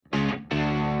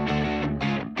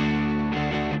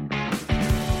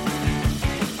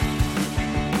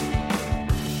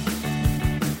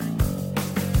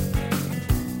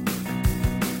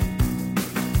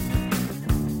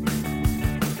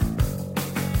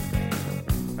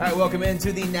right, welcome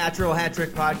into the Natural Hat Trick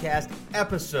Podcast,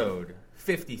 episode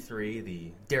 53,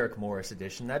 the Derek Morris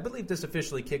edition. I believe this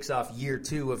officially kicks off year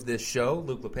 2 of this show.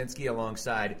 Luke Lapinski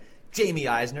alongside Jaime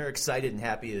Eisner, excited and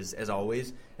happy as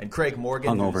always, and Craig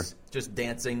Morgan, who's just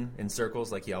dancing in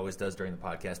circles like he always does during the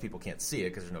podcast. People can't see it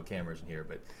because there's no cameras in here,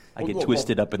 but I get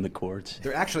twisted up in the cords.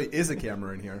 There actually is a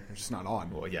camera in here. It's just not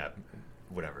on. Well, yeah,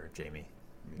 whatever, Jaime.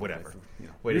 Whatever. You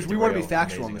know, we want to be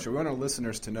factual on the show. We want our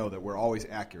listeners to know that we're always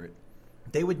accurate.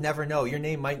 They would never know. Your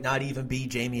name might not even be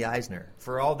Jaime Eisner.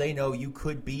 For all they know, you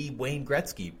could be Wayne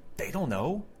Gretzky. They don't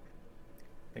know.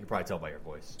 They can probably tell by your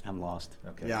voice. I'm lost.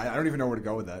 Okay. Yeah, I don't even know where to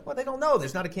go with that. Well, they don't know.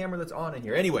 There's not a camera that's on in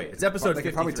here. Anyway, it's episode 53. They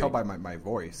can probably tell by my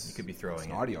voice. You could be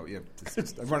throwing it. Audio, yeah.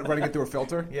 Running it through a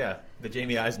filter? Yeah, the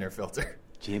Jaime Eisner filter.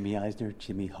 Jaime Eisner,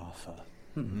 Jimmy Hoffa.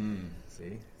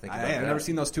 See? I've never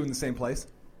seen those two in the same place.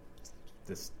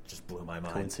 This just blew my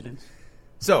mind. Coincidence?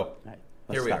 So, right,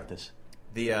 here we start are. This.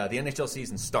 The NHL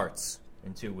season starts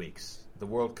in 2 weeks. The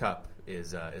World Cup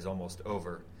is almost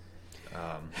over.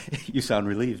 You sound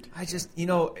relieved. I just,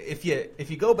 if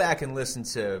you go back and listen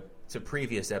to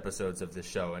previous episodes of this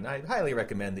show, and I highly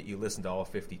recommend that you listen to all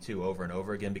 52 over and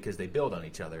over again because they build on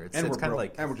each other. It's kind of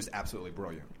like, and we're just absolutely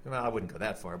brilliant. Well, I wouldn't go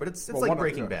that far, but it's like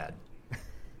Breaking Bad.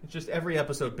 It's just every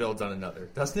episode builds on another,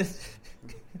 doesn't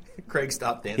it? Craig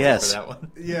stopped dancing for that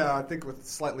one. Yeah, I think with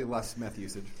slightly less meth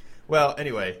usage. Well,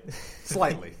 anyway.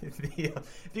 Slightly.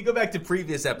 If you go back to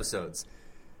previous episodes,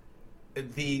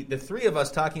 the three of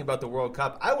us talking about the World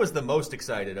Cup, I was the most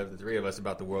excited of the three of us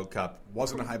about the World Cup.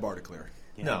 Wasn't a high bar to clear.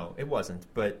 Yeah. No, it wasn't.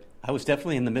 But I was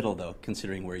definitely in the middle, though,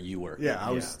 considering where you were. Yeah,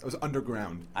 I was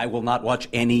underground. I will not watch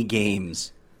any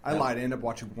games. I lied. I ended up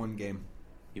watching one game.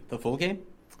 The full game?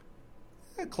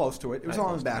 Close to it. It was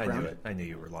all in the background. I knew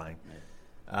you were lying.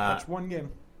 Watched one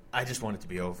game. I just want it to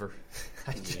be over.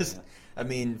 I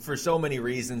mean, for so many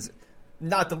reasons,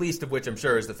 not the least of which I'm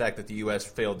sure is the fact that the U.S.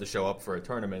 failed to show up for a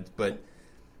tournament, but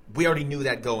we already knew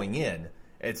that going in.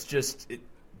 It's just,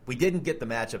 we didn't get the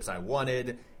matchups I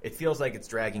wanted. It feels like it's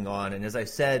dragging on, and as I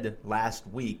said last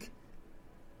week,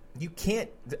 you can't,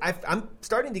 I'm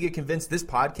starting to get convinced this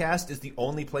podcast is the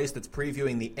only place that's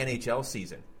previewing the NHL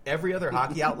season. Every other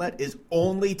hockey outlet is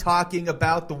only talking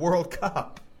about the World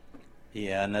Cup.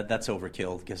 Yeah, and that's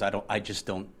overkill because I just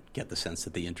don't get the sense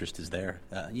that the interest is there.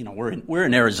 We're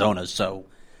in Arizona, so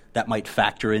that might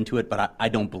factor into it, but I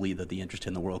don't believe that the interest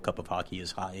in the World Cup of hockey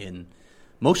is high in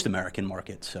most American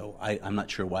markets. So I'm not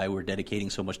sure why we're dedicating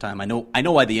so much time. I know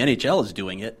why the NHL is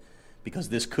doing it, because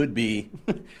this could be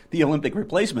the Olympic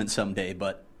replacement someday,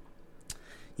 but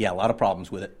yeah, a lot of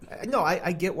problems with it. No,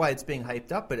 I get why it's being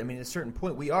hyped up, but I mean, at a certain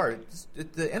point, we are. The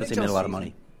NHL they made a lot of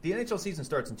money. The NHL season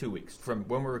starts in 2 weeks from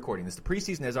when we're recording this. The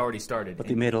preseason has already started. But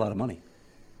they made a lot of money.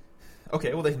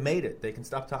 Okay, well, they've made it. They can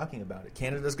stop talking about it.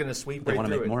 Canada's going to sweep right through it. They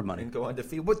want to make more money. And go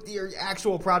undefeated. What your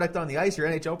actual product on the ice, your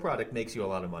NHL product, makes you a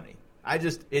lot of money.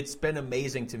 It's been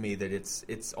amazing to me that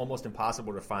it's almost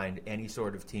impossible to find any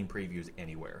sort of team previews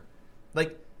anywhere.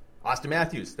 Like Austin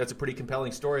Matthews, that's a pretty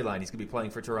compelling storyline. He's going to be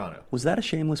playing for Toronto. Was that a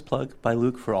shameless plug by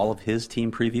Luke for all of his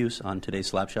team previews on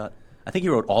today's Slapshot? I think he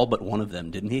wrote all but one of them,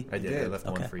 didn't he? I did. I left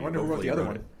one for you. I wonder who wrote the other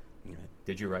one.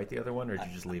 Did you write the other one, or did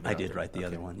you just leave it? I did write the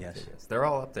other one, yes. They're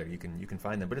all up there. You can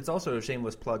find them. But it's also a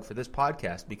shameless plug for this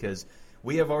podcast because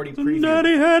we have already previewed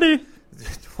Natty Hattie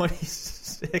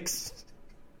 26.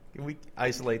 Can we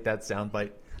isolate that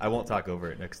soundbite? I won't talk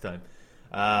over it next time.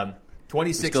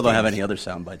 26. We still don't have any other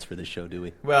sound bites for this show, do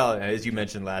we? Well, as you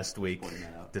mentioned last week,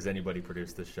 does anybody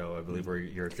produce this show? I believe were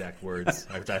your exact words,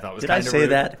 which I thought was kind of rude. Did I say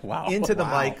that? Wow. Into the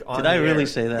mic on Did I the really air.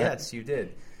 say that? Yes, you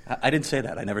did. I didn't say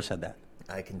that. I never said that.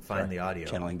 I can find the audio.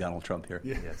 Channeling Donald Trump here.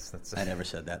 Yeah. Yes, that's. I never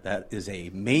said that. That is a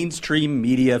mainstream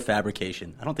media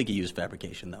fabrication. I don't think he used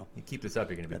fabrication, though. You keep this up,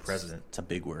 you're going to be president. It's a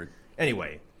big word.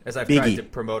 Anyway, as I've tried to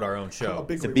promote our own show,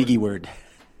 it's a biggie word.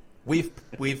 We've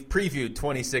previewed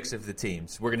 26 of the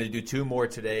teams. We're going to do 2 more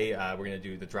today. We're going to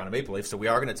do the Toronto Maple Leafs, so we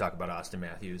are going to talk about Austin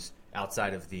Matthews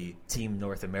outside of the Team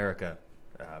North America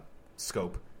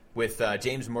scope with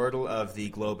James Mirtle of the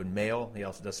Globe and Mail. He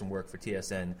also does some work for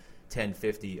TSN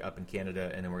 1050 up in Canada,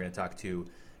 and then we're going to talk to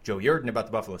Joe Yerdon about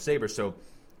the Buffalo Sabres. So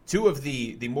 2 of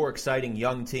the more exciting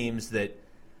young teams that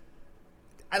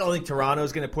I don't think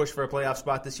Toronto's going to push for a playoff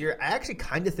spot this year. I actually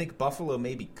kind of think Buffalo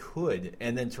maybe could.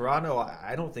 And then Toronto,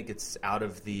 I don't think it's out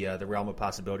of the realm of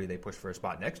possibility they push for a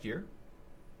spot next year.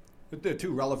 But they're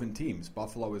 2 relevant teams.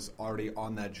 Buffalo is already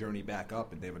on that journey back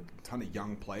up, and they have a ton of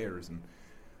young players. And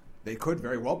they could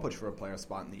very well push for a playoff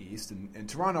spot in the East. And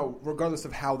Toronto, regardless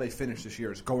of how they finish this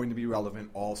year, is going to be relevant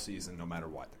all season no matter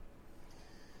what.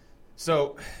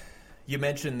 So you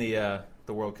mentioned the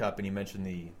World Cup and you mentioned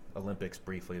the Olympics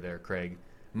briefly there, Craig.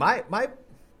 My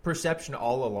perception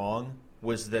all along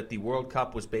was that the World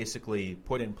Cup was basically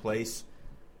put in place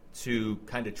to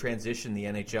kind of transition the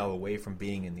NHL away from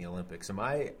being in the Olympics. Am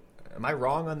I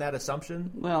wrong on that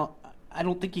assumption? Well, I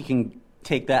don't think you can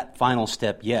take that final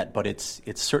step yet, but it's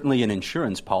certainly an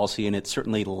insurance policy, and it's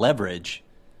certainly leverage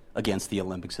against the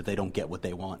Olympics if they don't get what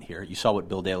they want here. You saw what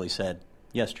Bill Daly said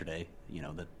yesterday,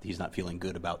 that he's not feeling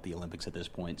good about the Olympics at this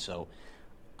point. So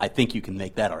I think you can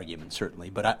make that argument, certainly.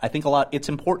 But I think it's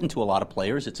important to a lot of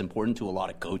players. It's important to a lot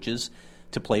of coaches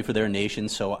to play for their nation.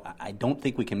 So I don't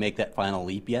think we can make that final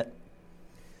leap yet.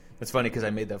 It's funny because I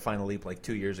made that final leap like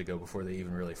 2 years ago before they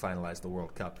even really finalized the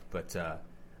World Cup. But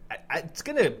it's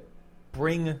going to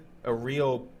bring a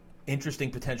real interesting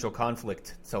potential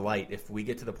conflict to light if we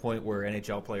get to the point where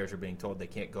NHL players are being told they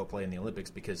can't go play in the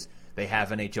Olympics because they have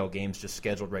NHL games just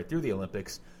scheduled right through the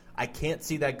Olympics. I can't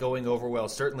see that going over well,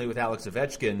 certainly with Alex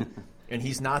Ovechkin, and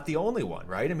he's not the only one,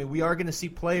 right? I mean, we are going to see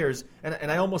players,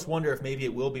 and I almost wonder if maybe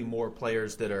it will be more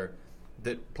players that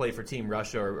play for Team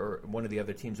Russia or one of the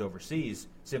other teams overseas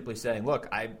simply saying, look,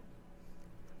 I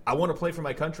want to play for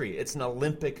my country. It's an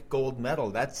Olympic gold medal.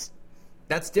 That's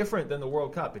different than the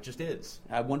World Cup. It just is.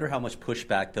 I wonder how much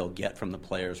pushback they'll get from the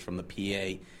players, from the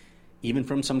PA, even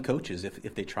from some coaches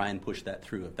if they try and push that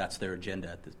through, if that's their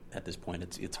agenda at this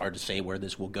point. It's hard to say where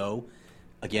this will go.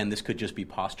 Again, this could just be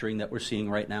posturing that we're seeing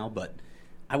right now, but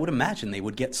I would imagine they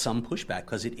would get some pushback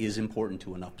because it is important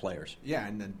to enough players. Yeah,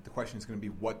 and then the question is going to be,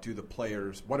 what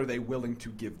are they willing to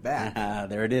give back?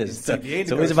 There it is.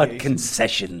 It's always about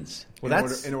concessions. Well,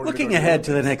 that's in order looking ahead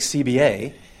to the next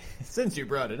CBA. Since you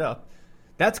brought it up,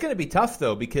 that's going to be tough,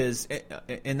 though, because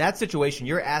in that situation,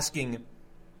 you're asking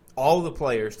all the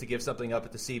players to give something up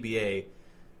at the CBA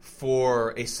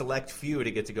for a select few to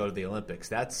get to go to the Olympics.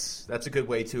 That's a good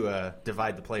way to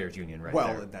divide the players' union right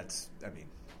there.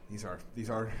 Well, these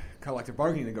are collective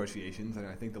bargaining negotiations, and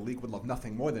I think the league would love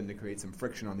nothing more than to create some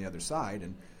friction on the other side.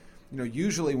 And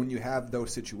usually when you have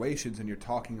those situations and you're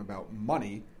talking about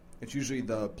money, it's usually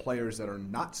the players that are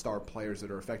not star players that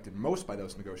are affected most by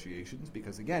those negotiations,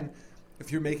 because again,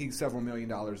 if you're making several $1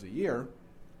 million a year,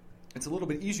 it's a little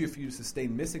bit easier for you to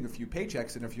sustain missing a few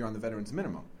paychecks than if you're on the veterans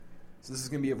minimum. So this is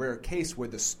going to be a rare case where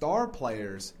the star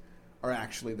players are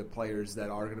actually the players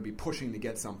that are going to be pushing to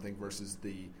get something versus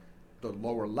the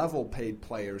lower level paid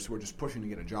players who are just pushing to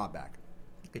get a job back.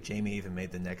 Jaime even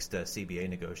made the next CBA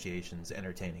negotiations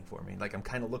entertaining for me. Like, I'm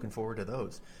kind of looking forward to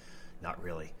those. Not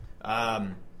really.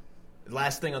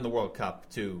 Last thing on the World Cup,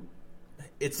 too.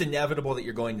 It's inevitable that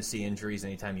you're going to see injuries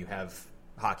anytime you have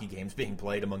hockey games being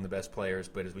played among the best players.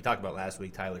 But as we talked about last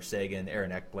week, Tyler Seguin,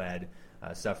 Aaron Ekblad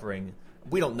suffering.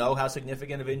 We don't know how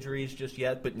significant of injuries just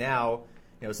yet, but now,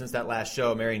 since that last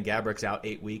show, Marian Gabourik's out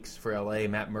 8 weeks for LA.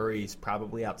 Matt Murray's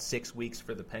probably out 6 weeks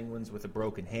for the Penguins with a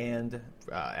broken hand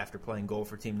after playing goal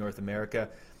for Team North America.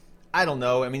 I don't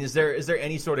know. I mean, is there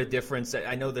any sort of difference?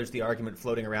 I know there's the argument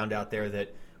floating around out there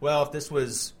that, well, if this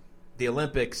was the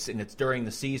Olympics and it's during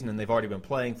the season and they've already been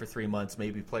playing for 3 months,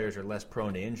 maybe players are less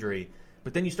prone to injury.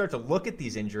 But then you start to look at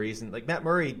these injuries, and like Matt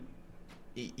Murray,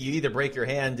 you either break your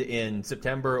hand in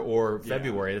September or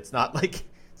February. It's not like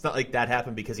that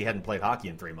happened because he hadn't played hockey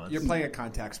in 3 months. You're playing a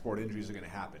contact sport. Injuries are going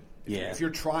to happen. If you're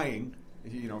trying,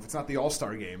 if it's not the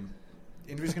All-Star game,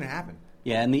 injuries are going to happen.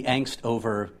 Yeah, and the angst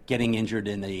over getting injured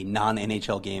in a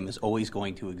non-NHL game is always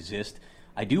going to exist.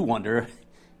 I do wonder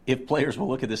if players will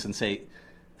look at this and say,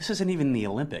 this isn't even the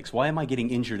Olympics. Why am I getting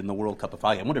injured in the World Cup of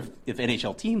Hockey? I wonder if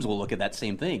NHL teams will look at that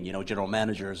same thing, general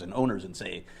managers and owners, and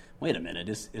say, wait a minute,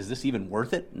 is this even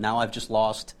worth it? Now I've just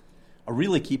lost a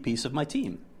really key piece of my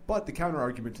team. But the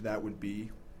counter-argument to that would be,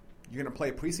 you're going to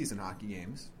play preseason hockey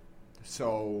games,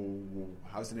 so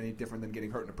how's it any different than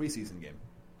getting hurt in a preseason game?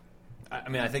 I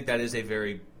mean, I think that is a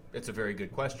very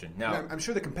good question. Now, I'm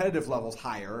sure the competitive level's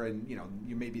higher, and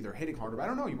you maybe they're hitting harder. But I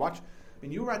don't know.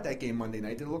 You were at that game Monday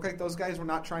night. Did it look like those guys were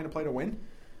not trying to play to win?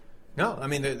 No, I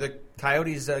mean the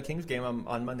Coyotes Kings game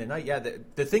on Monday night. Yeah,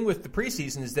 the thing with the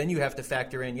preseason is then you have to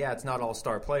factor in. Yeah, it's not all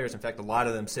star players. In fact, a lot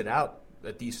of them sit out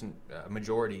a decent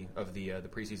majority of the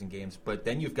preseason games. But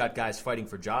then you've got guys fighting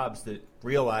for jobs that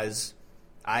realize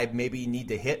I maybe need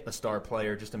to hit a star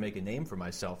player just to make a name for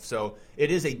myself. So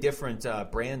it is a different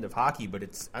brand of hockey, but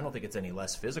I don't think it's any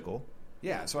less physical.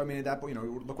 Yeah, so I mean, at that point,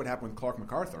 look what happened with Clark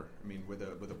MacArthur. I mean, with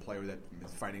a player that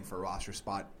is fighting for a roster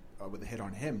spot with a hit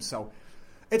on him. So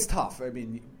it's tough. I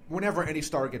mean, whenever any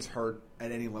star gets hurt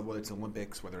at any level, whether it's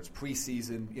Olympics, whether it's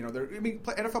preseason,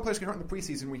 NFL players get hurt in the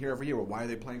preseason. We hear every year, well, why are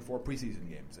they playing 4 preseason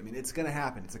games? I mean, it's going to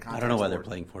happen. It's a contact I don't know why sport. they're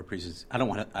playing 4 preseason. I don't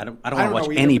want to watch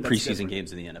any preseason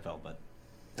games in the NFL, but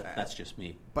that's just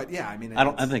me. But yeah, I mean, I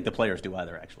don't think the players do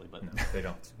either, actually. But no, they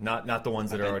don't. Not the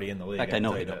ones that are already in the league. In fact, I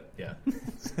know they don't. Yeah.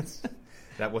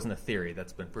 That wasn't a theory.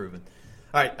 That's been proven.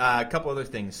 All right, a couple other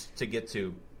things to get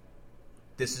to.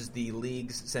 This is the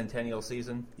league's centennial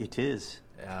season. It is.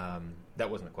 That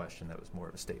wasn't a question. That was more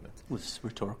of a statement. It was a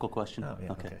rhetorical question? Oh,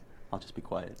 yeah, okay. I'll just be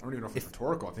quiet. I don't even know if it's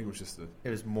rhetorical. I think it was just It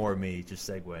was more me just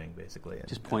segueing, basically.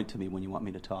 Just point to me when you want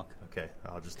me to talk. Okay,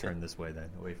 I'll just turn this way then,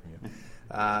 away from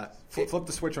you. Flip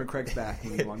the switch on Craig's back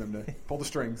when you want him to pull the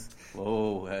strings.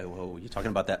 Whoa. You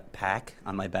talking about that pack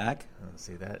on my back?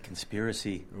 See that?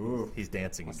 Conspiracy. Ooh. He's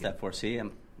dancing What's again. that for? See,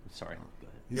 I'm sorry. Go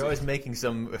ahead. You're always making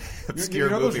some obscure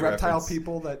you know movie those reptile reference.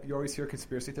 people that you always hear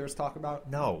conspiracy theorists talk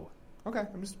about? No. Okay, I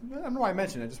don't know why I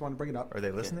mentioned it. I just wanted to bring it up. Are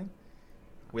they listening?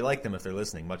 We like them if they're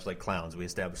listening, much like clowns. We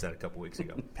established that a couple weeks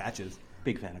ago. Patches.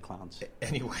 Big fan of clowns.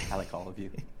 Anyway. I like all of you.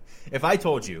 If I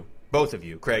told you, both of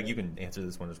you, Craig, you can answer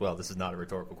this one as well. This is not a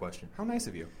rhetorical question. How nice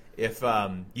of you. If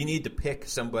you need to pick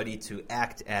somebody to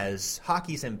act as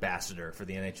hockey's ambassador for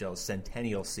the NHL's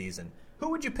centennial season, who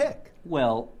would you pick?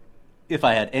 Well, if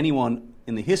I had anyone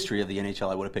in the history of the NHL,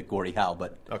 I would have picked Gordie Howe,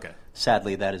 but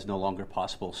sadly that is no longer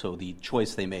possible. So the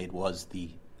choice they made was the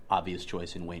obvious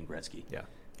choice in Wayne Gretzky.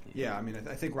 Yeah, I mean,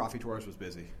 I think Rafi Torres was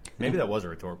busy. Maybe that was a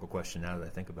rhetorical question now that I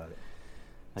think about it.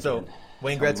 Again, so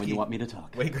Wayne tell me Gretzky, when you want me to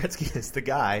talk. Wayne Gretzky is the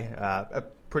guy. A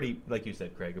pretty, like you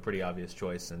said, Craig, a pretty obvious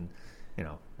choice, and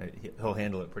he'll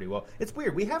handle it pretty well. It's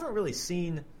weird. We haven't really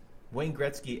seen Wayne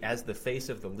Gretzky as the face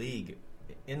of the league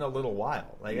in a little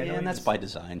while. And that's by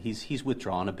design. He's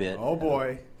withdrawn a bit. Oh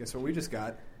boy, guess what we just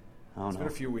got? It's been a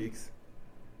few weeks.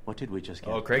 What did we just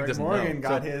get? Oh, Craig doesn't Morgan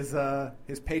know. got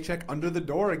his paycheck under the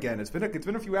door again. It's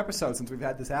been a few episodes since we've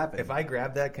had this happen. If I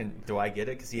grab that, do I get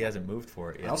it? Because he hasn't moved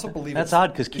for it yet. I also believe that's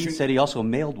odd because Keith said he also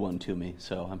mailed one to me.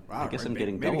 So I guess I'm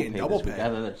getting double pay this week.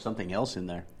 There's something else in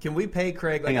there. Can we pay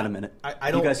Craig? Hang on a minute.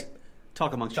 I don't. You guys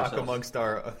talk amongst yourselves. Amongst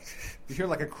our. You hear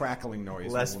like a crackling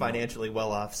noise. Less financially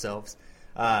well-off selves.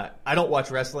 I don't watch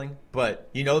wrestling, but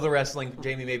you know the wrestling.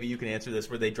 Jamie, maybe you can answer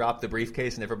this, where they drop the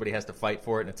briefcase and everybody has to fight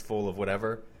for it, and it's full of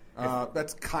whatever.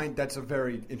 That's a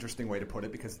very interesting way to put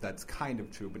it because that's kind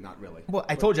of true, but not really. Well,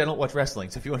 I told you I don't watch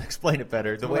wrestling, so if you want to explain it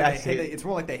better, the way I say it, it's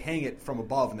more like they hang it from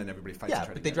above and then everybody fights. Yeah,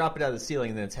 but they drop it out of the ceiling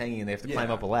and then it's hanging and they have to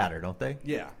climb up a ladder, don't they?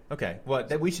 Yeah. Okay. Well,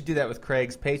 we should do that with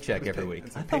Craig's paycheck every week.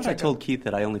 I thought I told Keith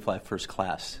that I only fly first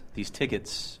class. These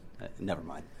tickets, never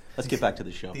mind. Let's get back to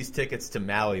the show. These tickets to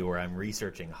Maui, where I'm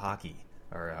researching hockey,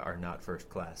 are not first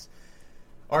class.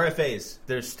 RFAs,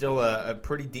 there's still a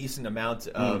pretty decent amount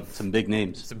of... some big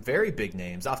names. Some very big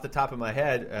names. Off the top of my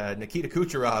head, Nikita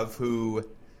Kucherov, who,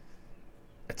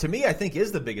 to me, I think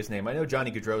is the biggest name. I know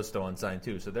Johnny Gaudreau's still unsigned,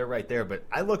 too, so they're right there. But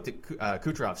I looked at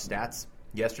Kucherov's stats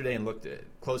yesterday and looked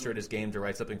closer at his game to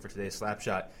write something for today's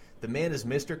Slapshot. The man is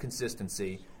Mr.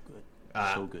 Consistency.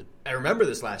 So good. I remember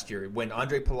this last year when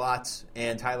Andre Palat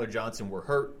and Tyler Johnson were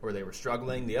hurt or they were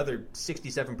struggling. The other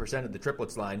 67% of the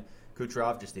triplets line,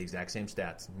 Kucherov, just the exact same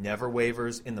stats. Never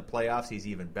wavers in the playoffs. He's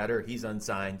even better. He's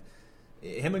unsigned.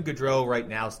 Him and Gaudreau right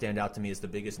now stand out to me as the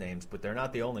biggest names, but they're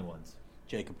not the only ones.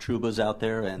 Jacob Trouba's out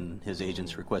there, and his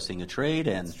agent's requesting a trade.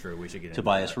 And that's true. We should get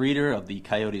Tobias into that. Reeder of the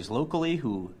Coyotes locally,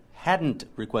 who hadn't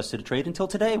requested a trade until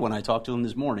today when I talked to him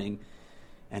this morning.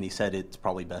 And he said it's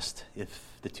probably best if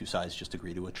the two sides just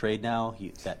agree to a trade now.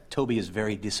 That Toby is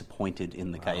very disappointed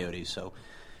in the Coyotes. So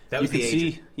that was the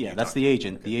agent. That's the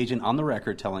agent. Okay. The agent on the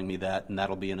record telling me that, and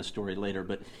that'll be in a story later.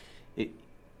 But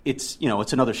it's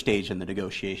another stage in the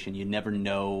negotiation. You never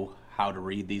know how to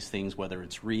read these things, whether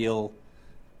it's real,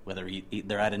 whether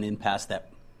they're at an impasse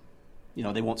that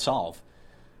they won't solve.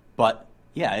 But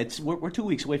yeah, we're 2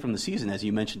 weeks away from the season, as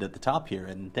you mentioned at the top here,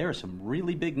 and there are some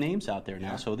really big names out there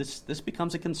now. So this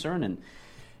becomes a concern, and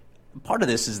part of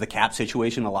this is the cap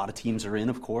situation. A lot of teams are in,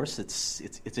 of course. It's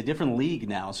a different league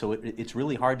now, so it's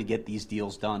really hard to get these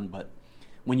deals done. But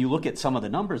when you look at some of the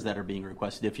numbers that are being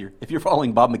requested, if you're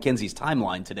following Bob McKenzie's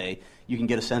timeline today, you can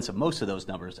get a sense of most of those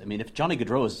numbers. I mean, if Johnny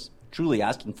Gaudreau is truly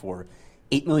asking for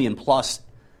 $8 million plus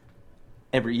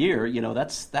every year,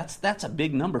 that's a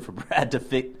big number for Brad to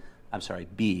fit.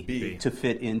 B to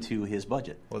fit into his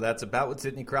budget. Well, that's about what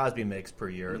Sidney Crosby makes per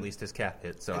year, at least his cap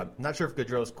hit. So I'm not sure if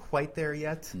Gaudreau's quite there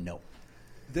yet. No.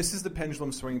 This is the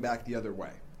pendulum swinging back the other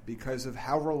way because of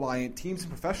how reliant teams in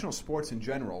professional sports in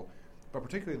general, but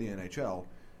particularly the NHL,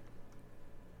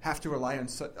 have to rely on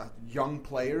young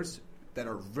players that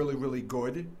are really, really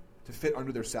good to fit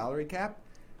under their salary cap.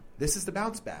 This is the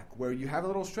bounce back where you have a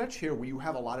little stretch here where you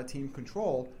have a lot of team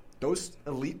control. Those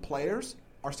elite players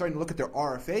are starting to look at their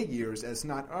RFA years as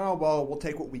not, we'll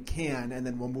take what we can and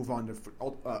then we'll move on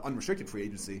to unrestricted free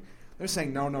agency. They're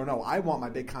saying, no, I want my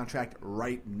big contract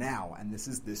right now. And this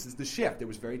is the shift. It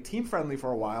was very team-friendly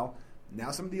for a while. Now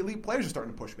some of the elite players are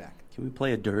starting to push back. Can we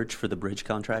play a dirge for the bridge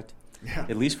contract?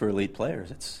 at least for elite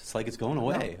players. It's like it's going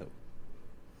away. No.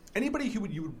 Anybody who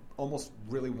you would almost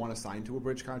really want to sign to a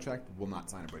bridge contract will not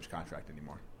sign a bridge contract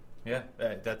anymore. Yeah,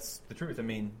 that's the truth. I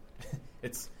mean,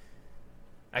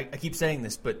 I keep saying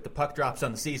this, but the puck drops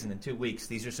on the season in 2 weeks.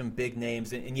 These are some big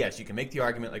names. And yes, you can make the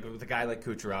argument, like with a guy like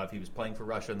Kucherov, he was playing for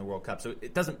Russia in the World Cup. So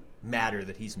it doesn't matter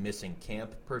that he's missing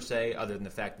camp, per se, other than the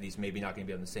fact that he's maybe not going to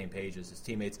be on the same page as his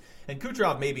teammates. And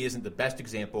Kucherov maybe isn't the best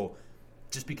example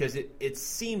just because it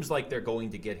seems like they're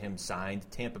going to get him signed.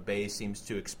 Tampa Bay seems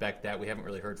to expect that. We haven't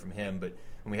really heard from him, but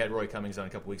when we had Roy Cummings on a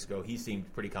couple weeks ago, he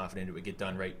seemed pretty confident it would get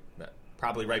done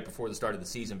probably right before the start of the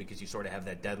season because you sort of have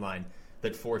that deadline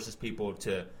that forces people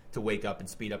to wake up and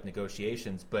speed up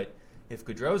negotiations. But if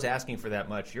Gaudreau's asking for that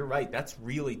much, you're right. That's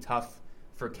really tough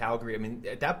for Calgary. I mean,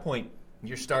 at that point,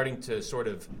 you're starting to sort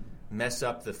of mess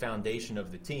up the foundation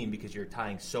of the team because you're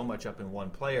tying so much up in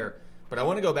one player. But I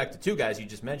want to go back to two guys you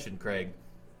just mentioned, Craig.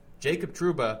 Jacob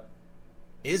Trouba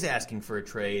is asking for a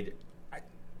trade.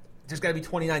 There's got to be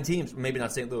 29 teams, maybe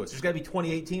not St. Louis. There's got to be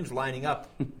 28 teams lining up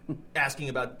asking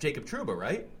about Jacob Trouba,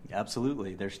 right?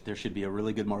 Absolutely. There should be a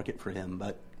really good market for him.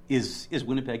 But is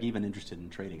Winnipeg even interested in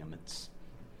trading him?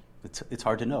 It's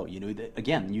hard to know. You know,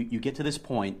 again, you get to this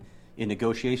point in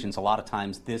negotiations. A lot of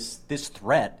times, this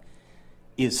threat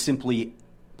is simply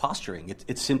posturing.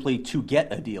 It's simply to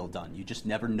get a deal done. You just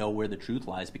never know where the truth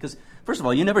lies because, first of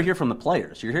all, you never hear from the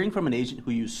players. You're hearing from an agent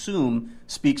who you assume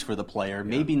speaks for the player. Yeah.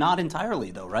 Maybe not entirely,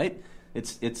 though, right?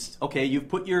 It's okay. You've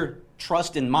put your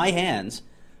trust in my hands,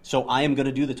 so I am going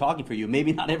to do the talking for you.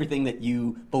 Maybe not everything that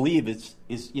you believe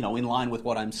is in line with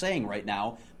what I'm saying right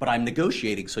now, but I'm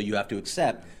negotiating, so you have to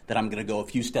accept that I'm going to go a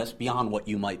few steps beyond what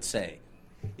you might say.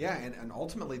 Yeah, and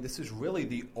ultimately, this is really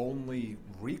the only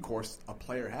recourse a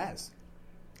player has.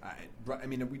 I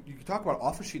mean, you can talk about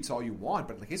offer sheets all you want,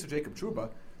 but in the case of Jacob Trouba,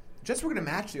 Jets were going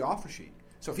to match the offer sheet.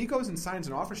 So if he goes and signs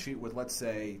an offer sheet with, let's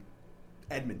say,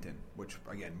 Edmonton, which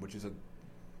is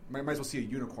might as well see a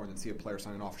unicorn than see a player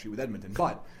sign an offer sheet with Edmonton.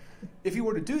 But if he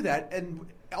were to do that, and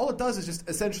all it does is just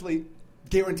essentially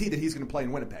guarantee that he's going to play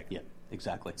in Winnipeg. Yeah,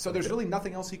 exactly. So there's really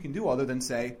nothing else he can do other than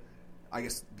say, I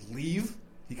guess, leave.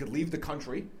 He could leave the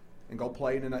country and go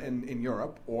play in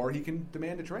Europe, or he can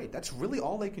demand a trade. That's really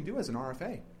all they can do as an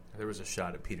RFA. There was a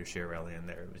shot at Peter Chiarelli in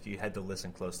there. You had to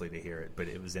listen closely to hear it, but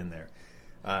it was in there.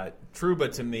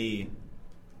 Trouba, to me,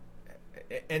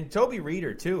 and Toby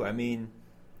Reeder, too. I mean,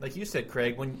 like you said,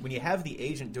 Craig, when you have the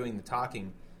agent doing the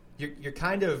talking, you're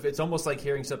kind of, it's almost like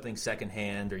hearing something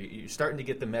secondhand, or you're starting to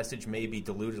get the message maybe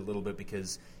diluted a little bit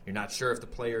because you're not sure if the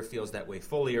player feels that way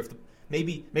fully, or if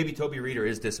maybe Toby Reeder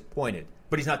is disappointed,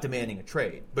 but he's not demanding a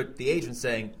trade. But the agent's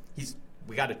saying,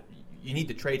 you need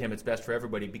to trade him. It's best for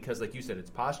everybody because, like you said,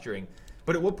 it's posturing.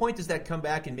 But at what point does that come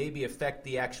back and maybe affect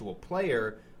the actual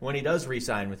player when he does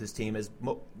re-sign with his team, as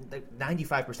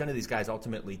 95% of these guys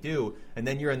ultimately do, and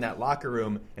then you're in that locker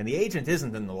room, and the agent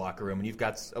isn't in the locker room, and you've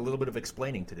got a little bit of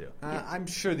explaining to do. I'm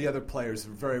sure the other players are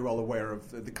very well aware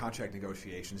of the contract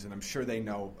negotiations, and I'm sure they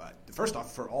know, first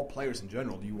off, for all players in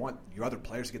general, do you want your other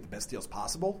players to get the best deals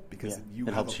possible? Because you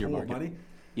have a pool of money?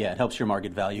 Yeah, it helps your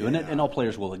market value, and all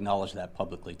players will acknowledge that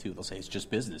publicly too. They'll say it's just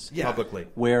business. Yeah. Publicly.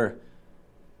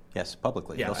 Yes,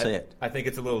 publicly. Yeah, they'll say it. I think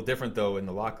it's a little different though in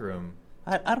the locker room.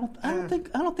 I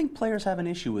don't think players have an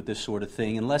issue with this sort of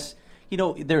thing unless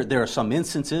there are some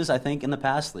instances I think in the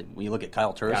past when you look at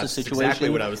Kyle Turris' situation. That's exactly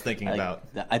what I was thinking about.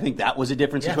 I think that was a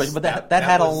different situation, but that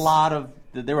had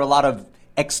there were a lot of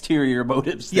exterior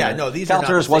motives there. Yeah, no, these Kyle are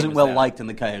Turris wasn't well liked in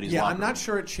the Coyotes. Yeah, locker I'm room. not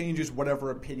sure it changes whatever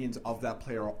opinions of that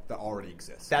player that already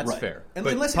exist. That's right. Fair. And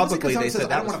but unless publicly they says, said I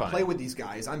that don't was want to fine. play with these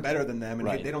guys. I'm better than them, and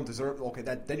Right. they don't deserve. Okay,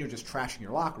 then you're just trashing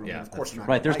your locker room. Yeah, and of course, you're not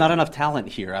right. There's not enough talent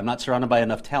here. I'm not surrounded by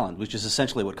enough talent, which is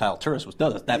essentially what Kyle Turris was.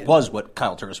 That was what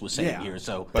Kyle Turris was saying here.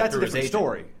 So that's a different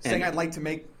story. Saying I'd like to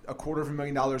make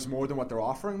 $250,000 more than what they're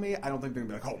offering me, I don't think they're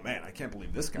going to be like, oh man, I can't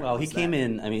believe this guy. Well, he came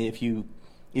in. I mean,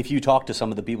 if you talk to some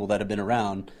of the people that have been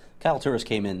around, Kyle Turris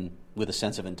came in with a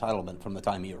sense of entitlement from the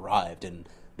time he arrived, and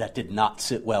that did not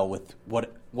sit well with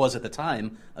what was at the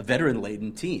time a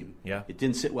veteran-laden team. Yeah. It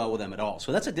didn't sit well with them at all.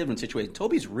 So that's a different situation.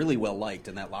 Toby's really well liked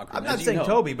in that locker room. I'm not saying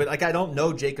Toby, but I don't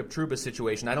know Jacob Trouba's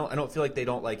situation. I don't feel like they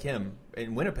don't like him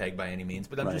in Winnipeg by any means.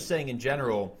 But I'm just saying in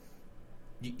general,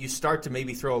 you start to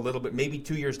maybe throw a little bit, maybe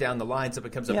 2 years down the line,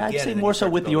 something comes up again. I'd say more so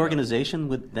with the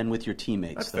organization than with your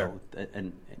teammates. That's fair.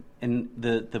 And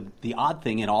the odd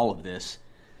thing in all of this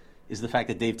is the fact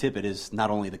that Dave Tippett is not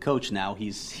only the coach now,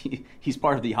 he's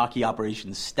part of the hockey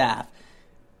operations staff.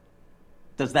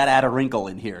 Does that add a wrinkle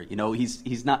in here?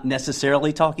 He's not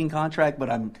necessarily talking contract, but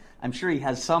I'm sure he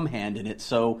has some hand in it.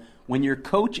 So when your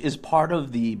coach is part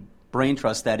of the brain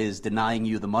trust that is denying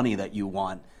you the money that you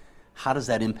want, how does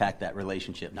that impact that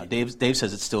relationship? Now, Dave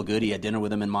says it's still good. He had dinner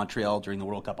with him in Montreal during the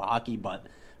World Cup of Hockey, but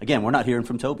again, we're not hearing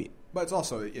from Toby. But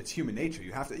it's human nature.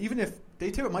 You have to, even if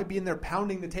Dave Tippett might be in there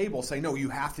pounding the table saying, no, you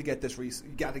have to get this, you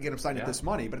got to get him signed at this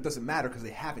money, but it doesn't matter because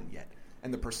they haven't yet.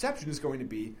 And the perception is going to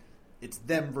be it's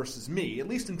them versus me, at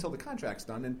least until the contract's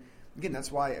done. And again,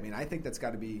 that's why, I think that's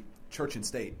got to be church and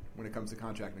state when it comes to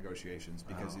contract negotiations,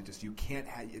 because you can't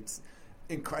have,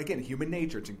 again, human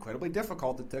nature. It's incredibly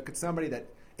difficult to look at somebody that,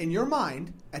 in your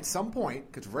mind, at some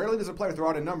point, because rarely does a player throw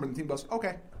out a number and the team goes,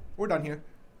 okay, we're done here.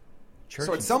 Church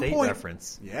so at and some state point,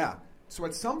 reference. Yeah. So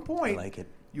at some point, I like it.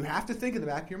 You have to think in the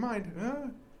back of your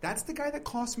mind, that's the guy that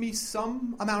cost me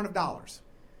some amount of dollars.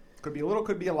 Could be a little,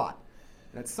 could be a lot.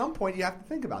 And at some point, you have to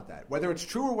think about that. Whether it's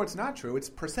true or what's not true, it's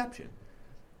perception.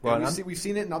 Well, we've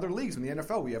seen it in other leagues. In the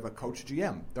NFL, we have a coach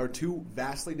GM. There are two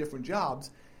vastly different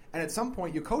jobs. And at some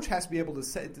point, your coach has to be able to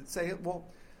say well,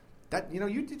 that you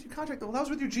did your contract. Well, that was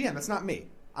with your GM. That's not me.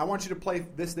 I want you to play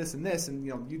this, this, and this, and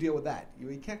you deal with that.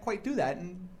 You can't quite do that,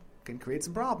 and can create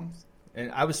some problems.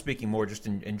 And I was speaking more just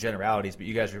in generalities, but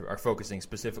you guys are focusing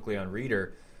specifically on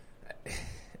Reeder.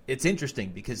 It's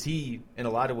interesting because he, in a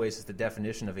lot of ways, is the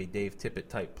definition of a Dave Tippett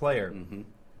type player. Mm-hmm.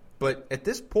 But at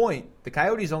this point, the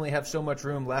Coyotes only have so much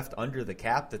room left under the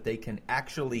cap that they can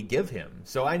actually give him.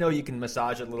 So I know you can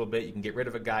massage it a little bit, you can get rid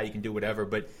of a guy, you can do whatever,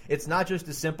 but it's not just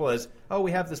as simple as,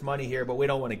 we have this money here, but we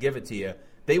don't want to give it to you.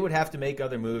 They would have to make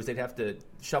other moves. They'd have to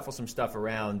shuffle some stuff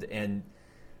around, and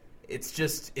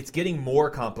it's getting more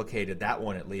complicated, that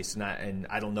one at least. And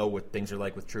I don't know what things are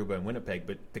like with Trouba and Winnipeg,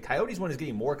 but the Coyotes one is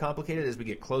getting more complicated as we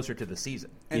get closer to the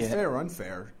season. And fair or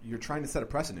unfair, you're trying to set a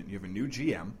precedent. You have a new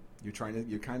GM.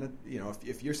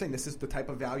 If you're saying this is the type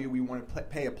of value we want to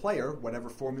pay a player, whatever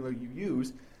formula you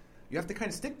use, you have to kind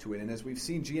of stick to it. And as we've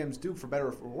seen GMs do, for better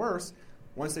or for worse,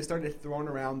 once they started throwing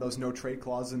around those no trade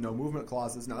clauses and no movement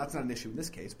clauses, now that's not an issue in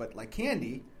this case, but like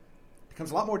candy, it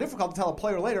becomes a lot more difficult to tell a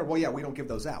player later, well, yeah, we don't give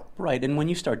those out. Right, and when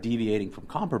you start deviating from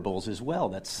comparables as well,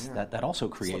 that also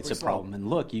creates a problem. And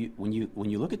look, when you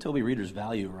look at Toby Reeder's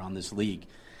value around this league,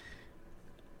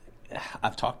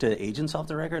 I've talked to agents off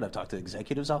the record. I've talked to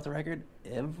executives off the record.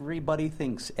 Everybody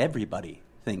thinks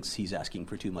he's asking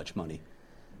for too much money.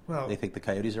 Well, they think the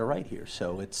Coyotes are right here,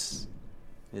 so it's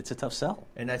a tough sell.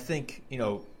 And I think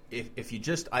if you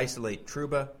just isolate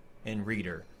Trouba and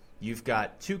Reeder, you've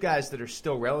got two guys that are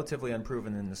still relatively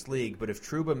unproven in this league. But if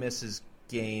Trouba misses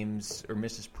games or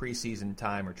misses preseason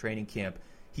time or training camp,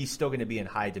 he's still going to be in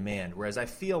high demand. Whereas I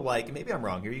feel like, and maybe I'm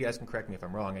wrong here. You guys can correct me if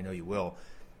I'm wrong. I know you will.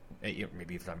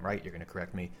 Maybe if I'm right, you're going to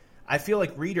correct me. I feel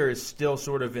like Reeder is still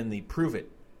sort of in the prove-it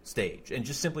stage. And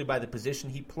just simply by the position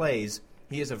he plays,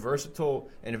 he is a versatile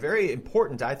and a very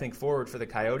important, I think, forward for the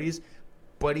Coyotes.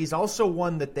 But he's also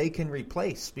one that they can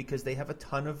replace because they have a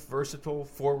ton of versatile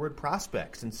forward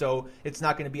prospects. And so it's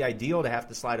not going to be ideal to have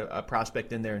to slide a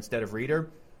prospect in there instead of Reeder.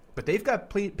 But they've got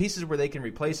pieces where they can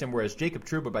replace him, whereas Jacob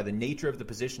Trouba, by the nature of the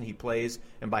position he plays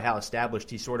and by how established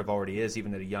he sort of already is,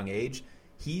 even at a young age,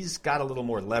 he's got a little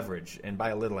more leverage, and by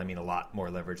a little, I mean a lot more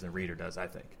leverage than Reeder does, I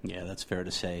think. Yeah, that's fair to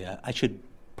say. I should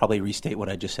probably restate what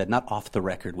I just said, not off the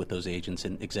record with those agents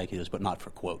and executives, but not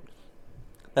for quote.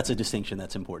 That's a distinction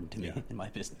that's important to me in my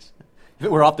business. If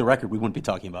it were off the record, we wouldn't be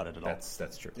talking about it at all.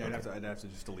 That's true. Yeah, I'd have to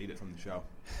just delete it from the show.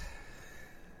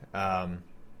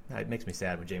 It makes me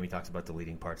sad when Jamie talks about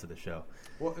deleting parts of the show.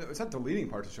 Well, it's not deleting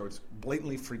parts of the show. It's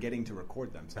blatantly forgetting to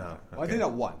record them. Okay. Well, I did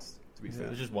that once.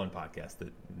 It was just one podcast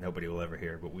that nobody will ever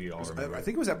hear, but we all remember. I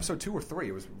think it was episode 2 or 3.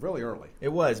 It was really early.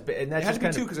 It was, and that's it had to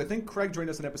be 2 because I think Craig joined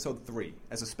us in episode 3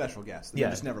 as a special guest. And he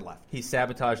just never left. He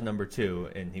sabotaged number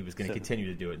 2, and he was going to continue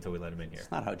to do it until we let him in here.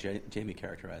 That's not how Jamie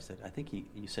characterized it. I think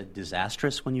you said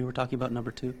disastrous when you were talking about number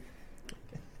 2.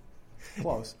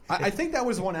 Close. I think that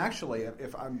was one actually.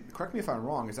 Correct me if I'm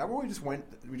wrong. Is that where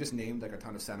we just named like a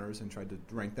ton of centers and tried to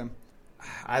rank them?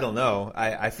 I don't know.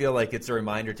 I feel like it's a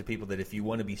reminder to people that if you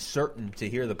want to be certain to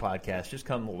hear the podcast, just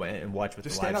come and watch with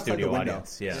the live studio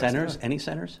audience. Yeah. Centers? Any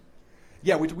centers?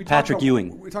 Yeah, we Patrick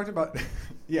Ewing. We talked about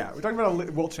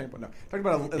Wilt Chamberlain. No, talking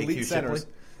about elite centers.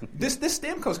 This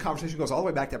Stamkos conversation goes all the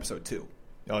way back to episode 2.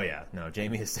 Oh yeah, no.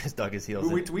 Jamie has dug his heels.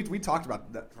 We talked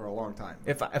about that for a long time.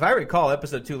 If I recall,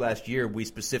 episode 2 last year, we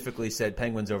specifically said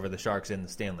Penguins over the Sharks in the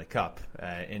Stanley Cup,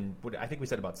 and I think we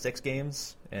said about 6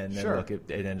 games, and then look, it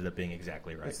ended up being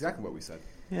exactly right. That's exactly what we said.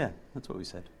 Yeah, that's what we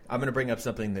said. I'm going to bring up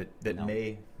something that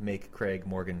may make Craig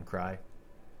Morgan cry,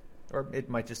 or it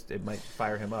might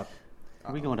fire him up.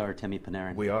 Are we going to Artemi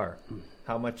Panarin? We are.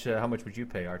 How much would you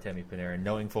pay Artemi Panarin,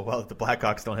 knowing full well that the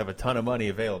Blackhawks don't have a ton of money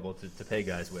available to pay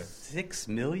guys with? $6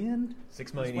 million?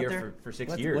 $6 million a year for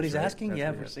 6 years. What he's asking?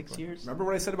 That's for 6 years. Remember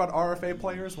what I said about RFA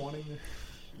players wanting?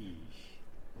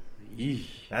 Eesh.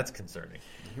 That's concerning.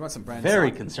 He wants some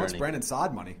Very He concerning. wants Brandon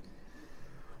Saad money.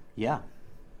 Yeah.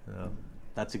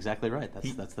 That's exactly right.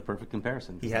 That's the perfect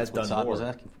comparison. He has done Saad more was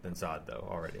asking for. than Saad, though,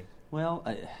 already. Well,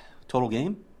 total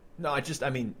game? No,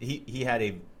 he had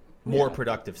a more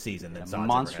productive season than A Saad's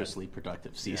monstrously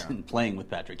productive season playing with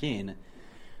Patrick Kane.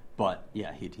 But,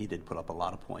 yeah, he did put up a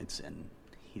lot of points, and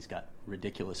he's got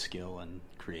ridiculous skill and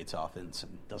creates offense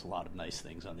and does a lot of nice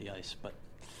things on the ice. But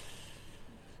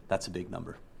that's a big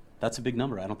number. That's a big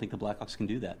number. I don't think the Blackhawks can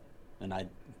do that. And I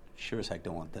sure as heck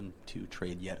don't want them to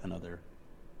trade yet another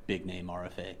big-name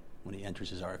RFA when he enters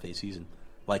his RFA season,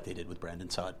 like they did with Brandon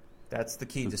Saad. That's the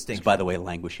key distinction. By the way,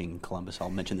 languishing in Columbus. I'll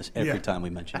mention this every time we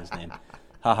mention his name.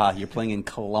 Haha, you're playing in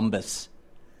Columbus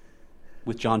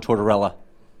with John Tortorella.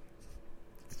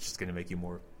 It's just going to make you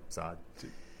more Saad.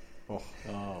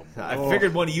 Oh. I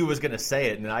figured one of you was going to say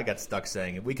it, and I got stuck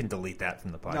saying it. We can delete that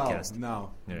from the podcast.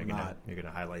 No, You're going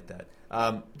to highlight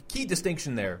that. Key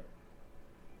distinction there,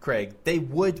 Craig. They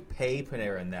would pay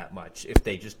Panarin that much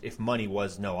if money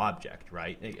was no object,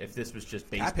 right? If this was just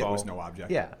baseball, cap hit was no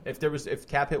object. Yeah, if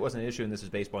cap hit wasn't an issue and this is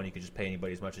baseball and you could just pay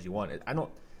anybody as much as you want,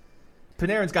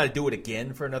 Panarin's got to do it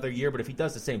again for another year, but if he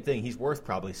does the same thing, he's worth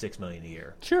probably $6 million a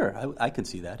year. Sure, I can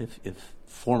see that. If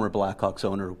former Blackhawks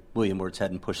owner William Wirtz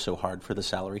hadn't pushed so hard for the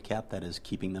salary cap that is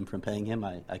keeping them from paying him,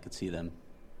 I could see them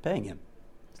paying him.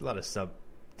 There's a lot of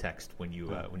subtext when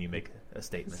you make a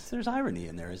statement. There's irony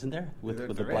in there, isn't there, with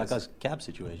the Blackhawks cap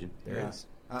situation? There is.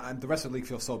 And the rest of the league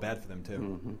feels so bad for them too.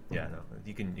 Mm-hmm. Yeah, no,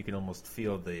 you can almost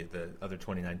feel the other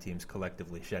 29 teams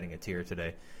collectively shedding a tear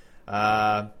today.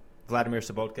 Vladimir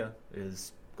Sobotka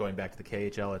is going back to the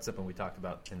KHL. It's something we talked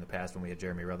about in the past when we had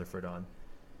Jeremy Rutherford on.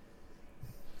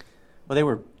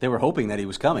 Well, they were hoping that he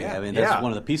was coming. Yeah. I mean, that's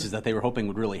one of the pieces that they were hoping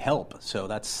would really help. So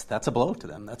that's a blow to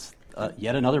them. That's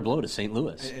yet another blow to St.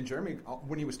 Louis. And Jeremy,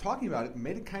 when he was talking about it,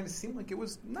 made it kind of seem like it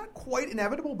was not quite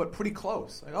inevitable, but pretty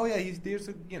close. Like, oh yeah,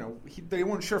 they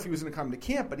weren't sure if he was going to come to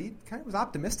camp, but he kind of was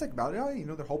optimistic about it.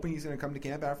 Oh, they're hoping he's going to come to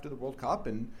camp after the World Cup,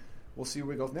 and we'll see where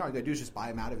we go from there. All they do is just buy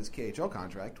him out of his KHL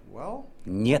contract. Well,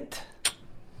 Niet.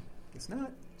 It's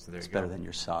not. So there It's you go. better than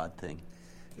your sod thing.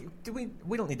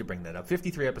 We don't need to bring that up.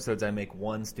 53 episodes, I make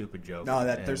one stupid joke. No,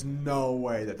 there's no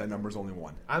way that number's only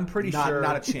one. I'm pretty sure.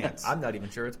 Not a chance. I'm not even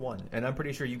sure it's one. And I'm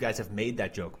pretty sure you guys have made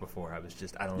that joke before. I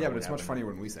don't know. Yeah, but it's much funnier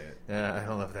when we say it. I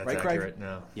don't know if that's Right, Craig? accurate.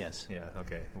 No. Yes. Yeah,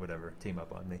 okay, whatever. Team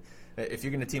up on me. If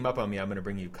you're going to team up on me, I'm going to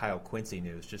bring you Kyle Quincy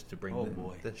news just to bring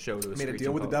the show to a Made a screeching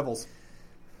deal with the halt. Devils.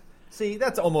 See,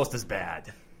 that's almost as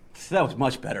bad. That was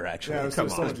much better, actually. Yeah, it was Come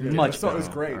so on. much Much so it was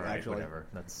better. great, All right, actually. whatever.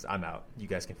 I'm out. You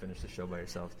guys can finish the show by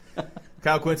yourselves.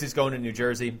 Kyle Quincy's going to New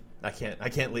Jersey. I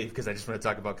can't leave because I just want to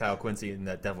talk about Kyle Quincy and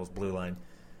that Devils blue line.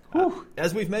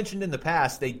 As we've mentioned in the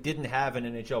past, they didn't have an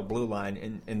NHL blue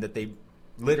line, and that they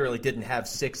literally didn't have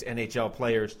 6 NHL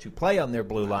players to play on their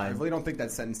blue I line. really don't think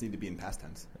that sentence need to be in past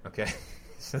tense. Okay,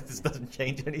 so this doesn't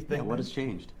change anything. Yeah, what has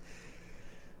changed?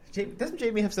 Doesn't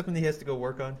Jamie have something he has to go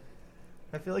work on?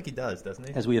 I feel like he does, doesn't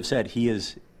he? As we have said, he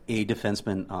is a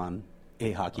defenseman on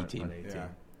a hockey team. On a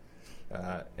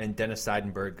team. And Dennis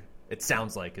Seidenberg, it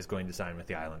sounds like, is going to sign with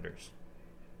the Islanders.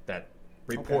 That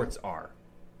reports are.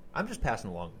 I'm just passing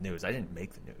along the news. I didn't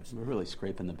make the news. We're really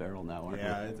scraping the barrel now, aren't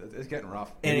Yeah, it's getting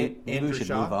rough. And Maybe Andrew we should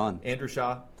Shaw, move on. Andrew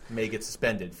Shaw may get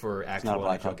suspended for actual not a NHL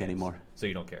Blackhawk games. anymore. So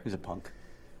you don't care. we? He's a punk.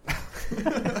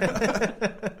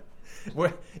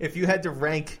 If you had to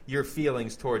rank your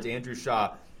feelings towards Andrew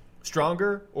Shaw,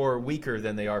 stronger or weaker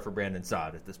than they are for Brandon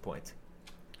Saad at this point?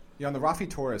 Yeah, on the Rafi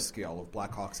Torres scale of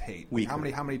Blackhawks hate, Weaker. how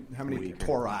many Weaker.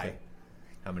 Tori?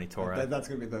 How many Torah? That's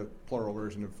going to be the plural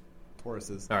version of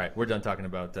Torreses. All right, we're done talking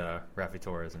about Rafi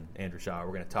Torres and Andrew Shaw.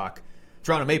 We're going to talk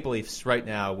Toronto Maple Leafs right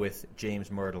now with James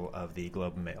Mirtle of the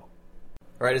Globe and Mail.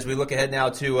 All right, as we look ahead now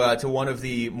to one of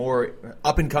the more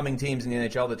up-and-coming teams in the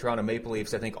NHL, the Toronto Maple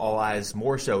Leafs, I think all eyes,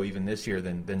 more so even this year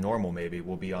than normal maybe,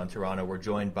 will be on Toronto. We're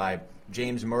joined by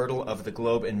James Mirtle of the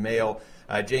Globe and Mail.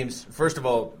 James, first of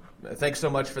all, thanks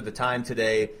so much for the time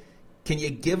today. Can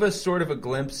you give us sort of a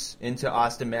glimpse into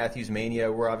Austin Matthews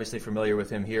mania? We're obviously familiar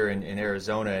with him here in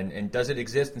Arizona, and does it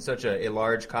exist in such a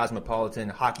large, cosmopolitan,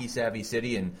 hockey-savvy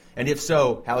city? And if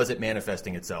so, how is it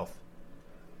manifesting itself?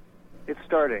 It's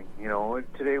starting.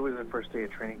 Today was the first day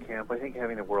of training camp. I think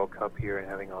having the World Cup here and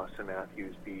having Austin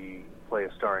Matthews play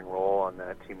a starring role on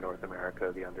that Team North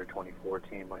America, the under-24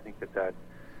 team, I think that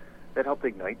helped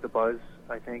ignite the buzz,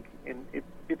 I think. And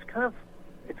it's kind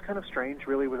of strange,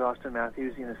 really, with Austin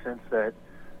Matthews in a sense that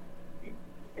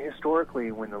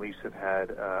historically, when the Leafs have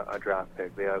had a draft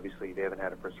pick, they haven't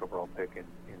had a first overall pick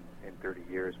in 30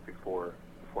 years before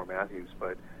Matthews,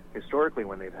 but historically,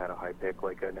 when they've had a high pick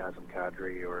like a Nazem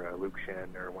Kadri or a Luke Shen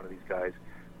or one of these guys,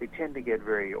 they tend to get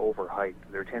very overhyped.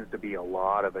 There tends to be a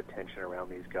lot of attention around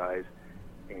these guys,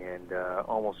 and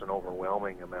almost an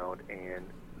overwhelming amount, and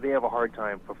they have a hard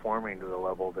time performing to the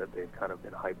level that they've kind of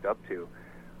been hyped up to.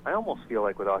 I almost feel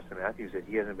like with Austin Matthews that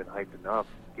he hasn't been hyped enough,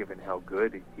 given how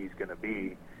good he's going to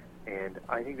be, and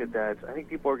I think I think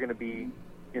people are going to be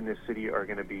in this city are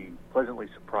going to be pleasantly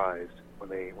surprised when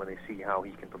they see how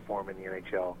he can perform in the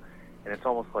NHL, and it's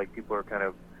almost like people are kind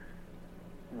of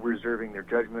reserving their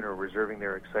judgment or reserving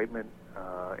their excitement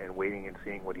and waiting and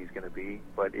seeing what he's going to be.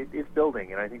 But it's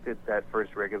building, and I think that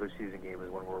first regular season game is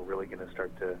when we're really going to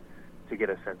start to get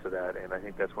a sense of that, and I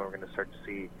think that's when we're going to start to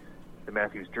see the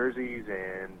Matthews jerseys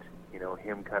and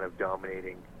him kind of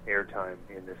dominating airtime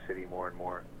in this city more and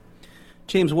more.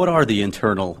 James, what are the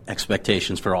internal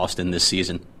expectations for Austin this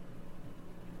season?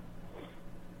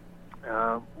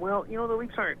 Well, the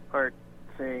Leafs aren't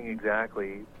saying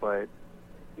exactly, but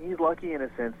he's lucky in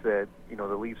a sense that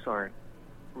the Leafs aren't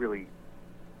really,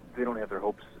 they don't have their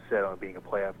hopes set on being a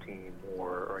playoff team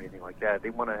or anything like that. They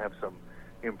want to have some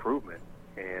improvement,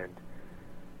 and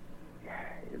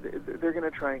they're going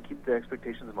to try and keep the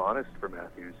expectations modest for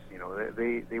Matthews.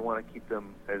 They want to keep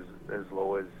them as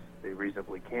low as they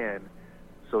reasonably can,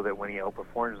 so that when he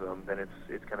outperforms them, then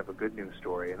it's kind of a good news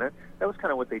story. And that was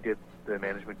kind of what they did, the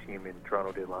management team in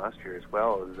Toronto did last year as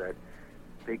well, is that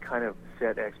they kind of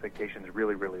set expectations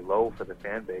really, really low for the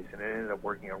fan base, and it ended up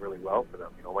working out really well for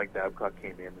them. Mike Babcock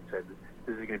came in and said,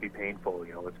 this is going to be painful,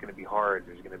 it's going to be hard,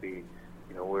 there's going to be,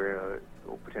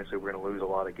 potentially we're going to lose a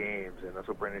lot of games, and that's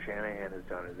what Brendan Shanahan has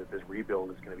done, is that this rebuild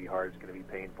is going to be hard, it's going to be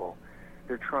painful.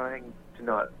 They're trying to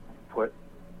not put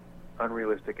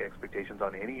unrealistic expectations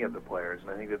on any of the players,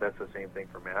 and I think that's the same thing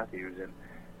for Matthews, and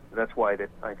that's why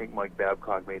I think Mike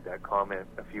Babcock made that comment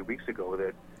a few weeks ago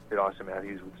that Austin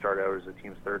Matthews would start out as the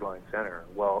team's third-line center.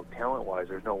 Well, talent-wise,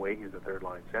 there's no way he's a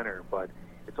third-line center, but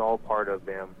it's all part of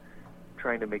them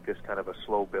trying to make this kind of a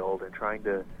slow build and trying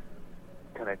to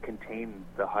kind of contain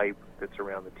the hype that's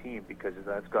around the team, because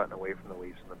that's gotten away from the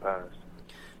Leafs in the past.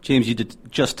 James, you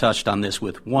just touched on this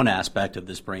with one aspect of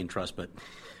this brain trust, but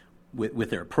with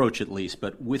their approach at least,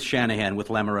 but with Shanahan, with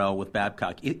Lamoriello, with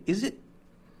Babcock, is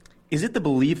it the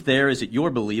belief there, is it your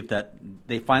belief that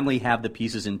they finally have the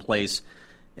pieces in place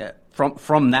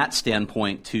from that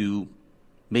standpoint to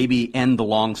maybe end the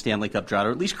long Stanley Cup drought,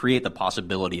 or at least create the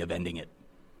possibility of ending it?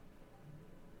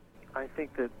 I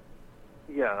think that,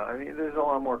 there's a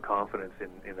lot more confidence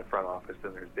in the front office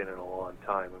than there's been in a long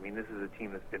time. This is a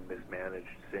team that's been mismanaged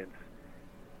since,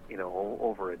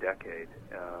 over a decade.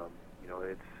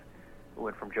 It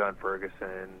went from John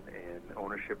Ferguson and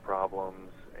ownership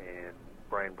problems, and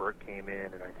Brian Burke came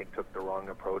in and I think took the wrong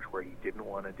approach where he didn't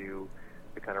want to do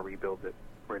the kind of rebuild that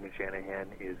Brendan Shanahan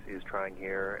is trying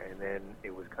here, and then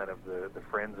it was kind of the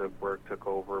friends of Burke took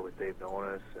over with Dave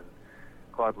Nonis and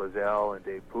Claude Lazelle and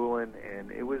Dave Poulin,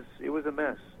 and it was a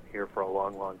mess here for a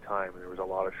long, long time. And there was a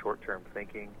lot of short-term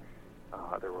thinking.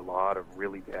 There were a lot of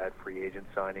really bad free agent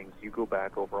signings. You go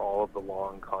back over all of the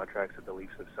long contracts that the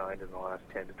Leafs have signed in the last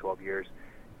 10 to 12 years,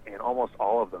 and almost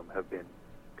all of them have been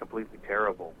completely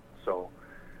terrible. So,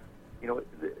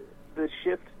 the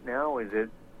shift now is that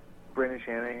Brendan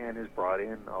Shanahan has brought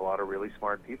in a lot of really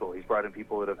smart people. He's brought in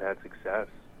people that have had success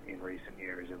in recent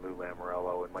years, in Lou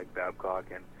Lamoriello and Mike Babcock,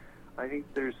 and I think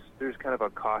there's kind of a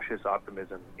cautious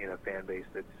optimism in a fan base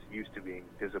that's used to being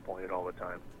disappointed all the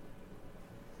time.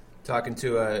 Talking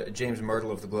to James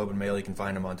Mirtle of the Globe and Mail. You can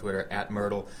find him on Twitter,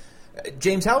 @Mirtle.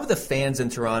 James, how have the fans in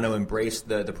Toronto embraced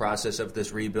the process of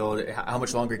this rebuild? How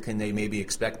much longer can they maybe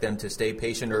expect them to stay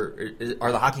patient, or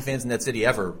are the hockey fans in that city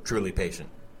ever truly patient?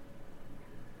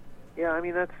 Yeah,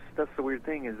 that's the weird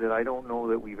thing, is that I don't know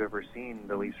that we've ever seen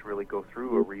the Leafs really go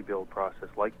through a rebuild process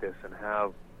like this and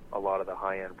have a lot of the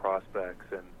high-end prospects,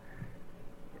 and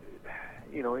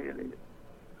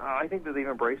I think that they've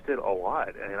embraced it a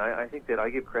lot, and I think that I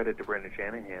give credit to Brendan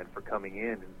Shanahan for coming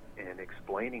in and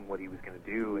explaining what he was going to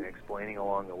do and explaining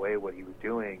along the way what he was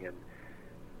doing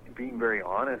and being very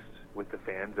honest with the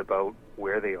fans about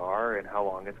where they are and how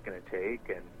long it's going to take.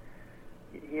 And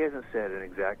he hasn't said an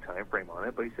exact time frame on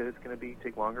it, but he said it's going to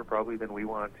take longer probably than we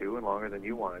want it to and longer than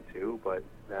you want it to, but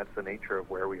that's the nature of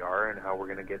where we are and how we're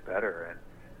going to get better. And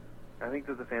I think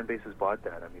that the fan base has bought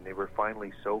that. They were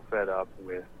finally so fed up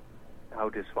with how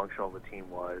dysfunctional the team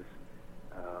was,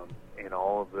 and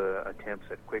all of the attempts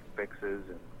at quick fixes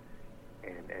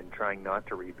and trying not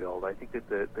to rebuild. I think that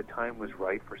the time was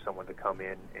right for someone to come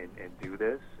in and do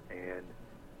this. And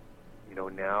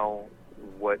now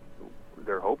what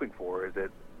they're hoping for is that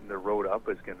the road up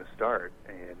is going to start.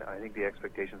 And I think the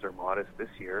expectations are modest this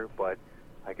year, but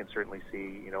I can certainly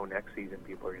see next season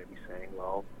people are going to be saying,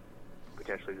 well,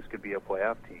 potentially this could be a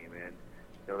playoff team. And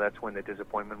that's when the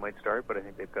disappointment might start. But I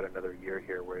think they've got another year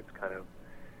here where it's kind of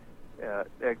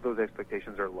those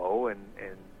expectations are low, and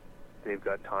they've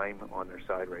got time on their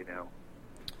side right now.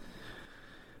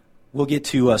 We'll get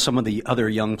to some of the other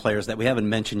young players that we haven't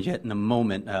mentioned yet in a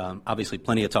moment. Obviously,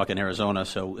 plenty of talk in Arizona,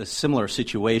 so similar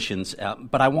situations.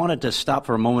 But I wanted to stop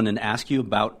for a moment and ask you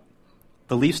about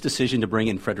the Leafs' decision to bring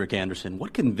in Frederik Andersen.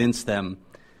 What convinced them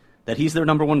that he's their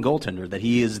number one goaltender, that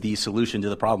he is the solution to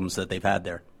the problems that they've had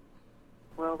there?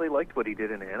 Well, they liked what he did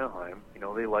in Anaheim.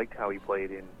 They liked how he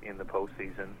played in the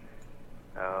postseason.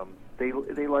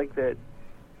 They like that.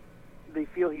 They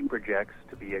feel he projects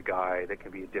to be a guy that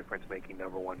can be a difference-making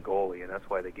number one goalie, and that's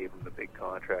why they gave him the big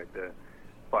contract,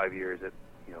 5 years at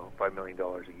 $5 million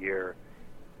a year.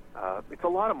 It's a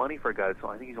lot of money for a guy. So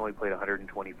I think he's only played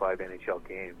 125 NHL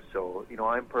games. So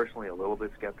I'm personally a little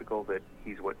bit skeptical that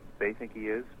he's what they think he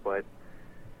is, but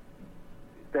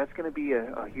that's going to be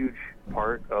a huge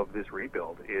part of this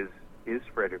rebuild. Is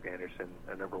Frederik Andersen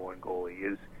a number one goalie?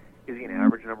 Is he an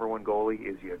average number one goalie?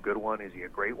 Is he a good one? Is he a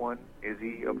great one? Is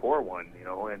he a poor one?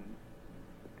 And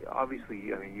obviously,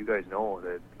 you guys know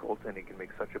that goaltending can make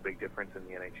such a big difference in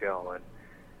the NHL, and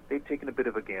they've taken a bit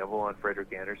of a gamble on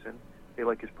Frederik Andersen. They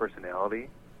like his personality.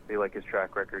 They like his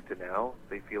track record to now.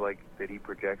 They feel like that he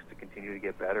projects to continue to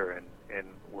get better, and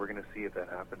we're going to see if that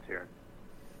happens here.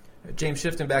 James,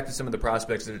 shifting back to some of the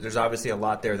prospects, there's obviously a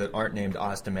lot there that aren't named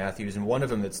Austin Matthews, and one of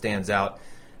them that stands out.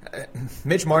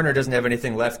 Mitch Marner doesn't have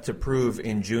anything left to prove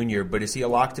in junior, but is he a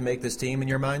lock to make this team in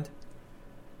your mind?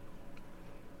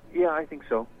 Yeah, I think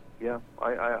so. Yeah,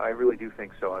 I really do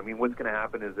think so. What's going to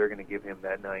happen is they're going to give him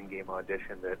that 9-game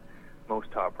audition that most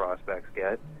top prospects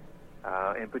get,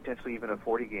 and potentially even a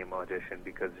 40-game audition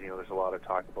because, there's a lot of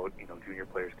talk about, junior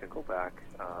players can go back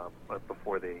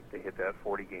before they hit that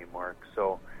 40-game mark.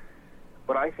 So,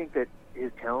 but I think that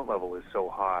his talent level is so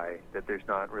high that they're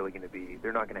not going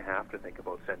to have to think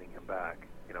about sending him back.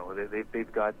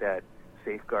 They've got that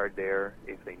safeguard there.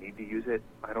 If they need to use it,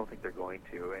 I don't think they're going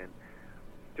to. And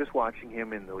just watching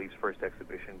him in the Leafs' first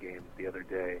exhibition game the other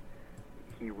day,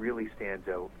 he really stands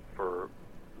out for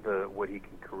what he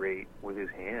can create with his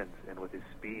hands and with his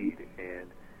speed. And,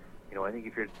 I think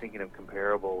if you're thinking of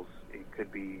comparables, it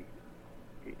could be,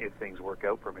 if things work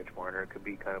out for Mitch Marner, it could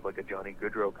be kind of like a Johnny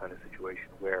Gaudreau kind of situation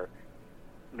where,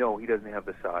 no, he doesn't have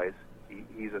the size.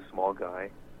 He's a small guy.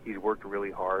 He's worked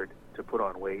really hard to put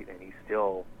on weight, and he's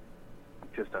still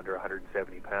just under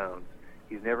 170 pounds.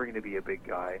 He's never going to be a big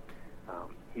guy.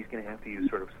 He's going to have to use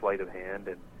sort of sleight of hand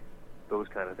and those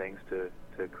kind of things to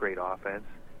create offense.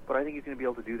 But I think he's going to be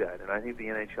able to do that, and I think the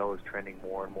NHL is trending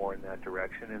more and more in that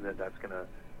direction, and that's going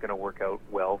to work out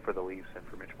well for the Leafs and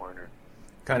for Mitch Marner.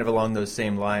 Kind of along those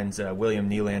same lines, William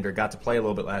Nylander got to play a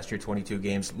little bit last year, 22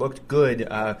 games, looked good.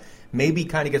 Maybe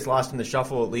kind of gets lost in the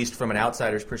shuffle, at least from an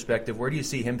outsider's perspective. Where do you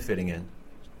see him fitting in?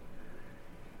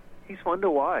 He's fun to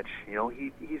watch.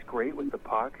 He's great with the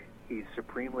puck. He's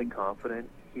supremely confident.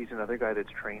 He's another guy that's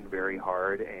trained very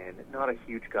hard and not a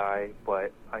huge guy,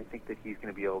 but I think that he's going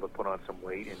to be able to put on some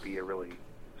weight and be a really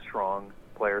strong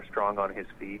player, strong on his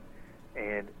feet.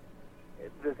 And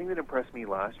the thing that impressed me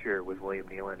last year with William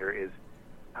Nylander is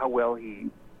how well he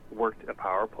worked a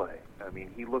power play.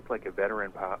 He looked like a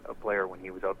veteran player when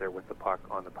he was out there with the puck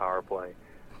on the power play.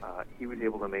 He was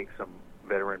able to make some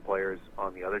veteran players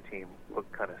on the other team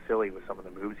look kind of silly with some of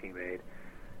the moves he made.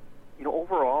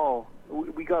 Overall,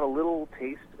 we got a little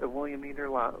taste of William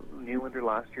Nylander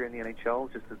last year in the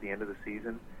NHL, just at the end of the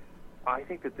season. I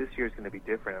think that this year is going to be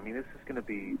different. This is going to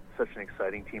be such an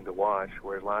exciting team to watch,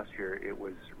 whereas last year it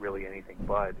was really anything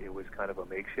but. It was kind of a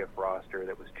makeshift roster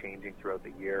that was changing throughout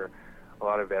the year. A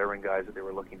lot of veteran guys that they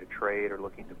were looking to trade or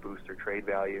looking to boost their trade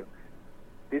value.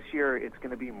 This year it's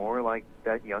going to be more like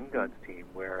that Young Guns team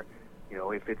where,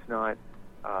 if it's not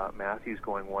Matthews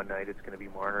going one night, it's going to be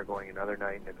Marner going another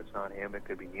night, and if it's not him, it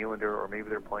could be Nylander, or maybe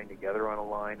they're playing together on a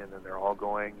line and then they're all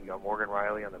going. You got Morgan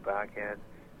Riley on the back end.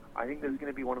 I think this is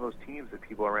going to be one of those teams that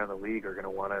people around the league are going to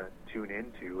want to tune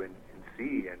into and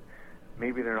see, and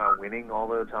maybe they're not winning all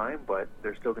the time, but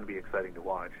they're still going to be exciting to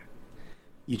watch.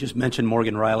 You just mentioned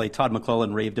Morgan Riley. Todd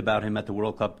McClellan raved about him at the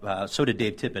World Cup. So did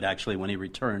Dave Tippett, actually, when he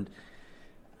returned.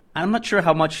 I'm not sure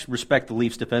how much respect the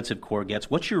Leafs defensive core gets.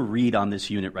 What's your read on this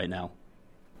unit right now?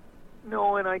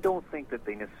 No, and I don't think that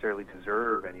they necessarily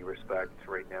deserve any respect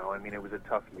right now. It was a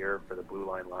tough year for the blue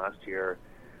line last year.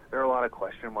 There are a lot of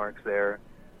question marks there.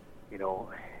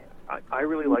 I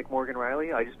really like Morgan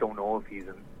Riley. I just don't know if he's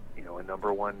a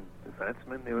number one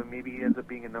defenseman. Maybe he ends up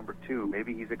being a number two.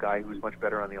 Maybe he's a guy who's much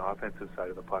better on the offensive side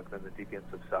of the puck than the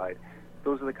defensive side.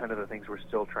 Those are the kind of the things we're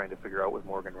still trying to figure out with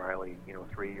Morgan Riley,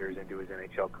 3 years into his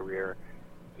NHL career.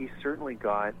 He's certainly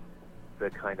got the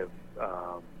kind of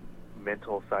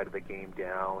mental side of the game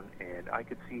down, and I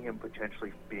could see him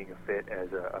potentially being a fit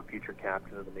as a future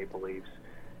captain of the Maple Leafs.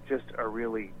 Just a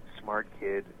really smart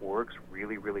kid, works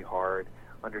really, really hard,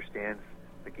 understands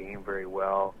the game very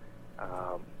well,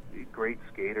 great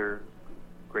skater,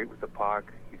 great with the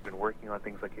puck. He's been working on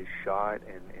things like his shot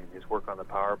and his work on the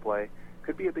power play.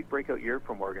 Could be a big breakout year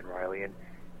for Morgan Rielly, and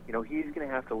he's going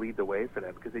to have to lead the way for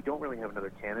them because they don't really have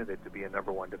another candidate to be a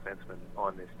number one defenseman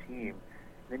on this team.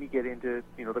 Then you get into,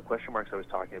 the question marks I was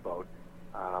talking about.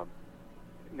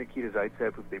 Nikita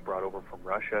Zaitsev, who they brought over from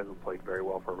Russia, who played very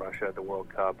well for Russia at the World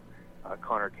Cup.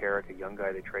 Connor Carrick, a young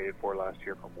guy they traded for last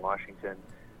year from Washington.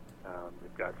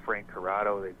 They've got Frank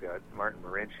Corrado. They've got Martin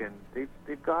Marincin.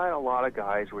 They've got a lot of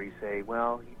guys where you say,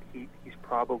 well, he's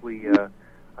probably a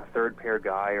third pair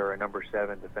guy or a number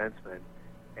 7 defenseman.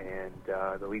 And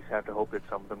the Leafs have to hope that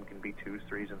some of them can be 2s,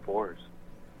 3s, and 4s.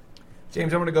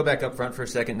 James, I want to go back up front for a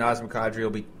second. Nazem Kadri will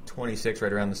be 26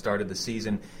 right around the start of the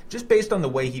season. Just based on the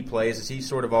way he plays, is he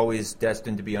sort of always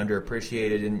destined to be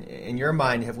underappreciated? In your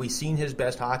mind, have we seen his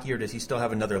best hockey, or does he still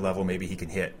have another level maybe he can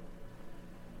hit?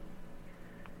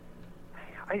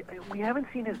 We haven't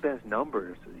seen his best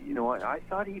numbers. I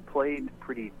thought he played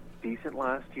pretty decent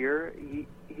last year.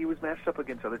 He was matched up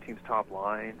against other teams' top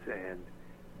lines, and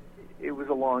it was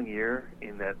a long year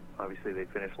in that obviously they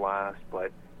finished last,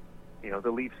 but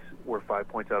the Leafs were 5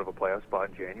 points out of a playoff spot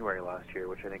in January last year,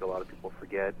 which I think a lot of people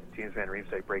forget. James Van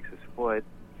Riemsdyk breaks his foot.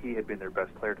 He had been their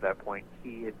best player to that point.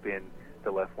 He had been the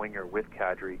left winger with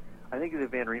Kadri. I think if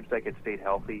Van Riemsdyk had stayed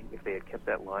healthy, if they had kept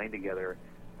that line together,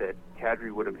 that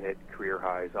Kadri would have hit career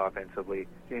highs offensively.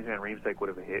 James Van Riemsdyk would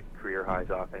have hit career highs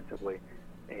offensively,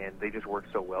 and they just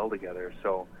worked so well together.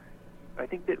 So I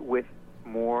think that with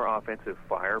more offensive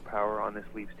firepower on this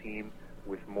Leafs team,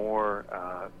 with more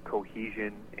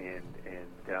cohesion and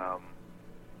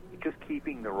just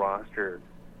keeping the roster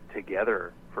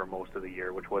together for most of the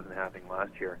year, which wasn't happening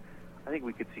last year, I think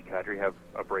we could see Kadri have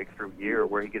a breakthrough year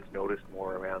where he gets noticed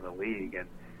more around the league and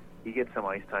he gets some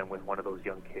ice time with one of those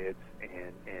young kids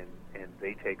and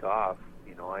they take off.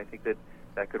 I think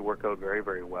that could work out very,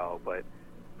 very well. But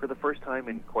for the first time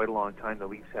in quite a long time, the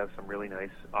Leafs have some really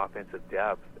nice offensive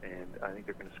depth, and I think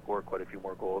they're going to score quite a few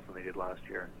more goals than they did last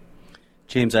year.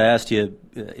 James, I asked you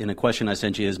in a question I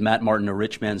sent you, is Matt Martin a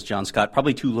rich man's John Scott?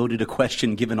 Probably too loaded a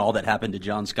question given all that happened to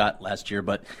John Scott last year,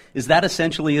 but is that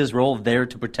essentially his role, there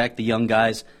to protect the young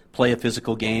guys, play a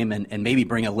physical game, and maybe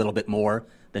bring a little bit more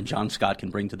than John Scott can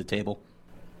bring to the table?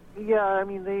 Yeah,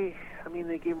 they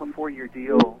gave him a 4-year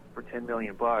deal for $10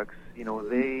 million.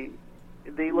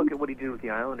 They look at what he did with the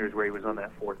Islanders, where he was on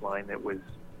that fourth line that was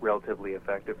relatively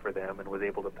effective for them and was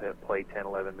able to play 10,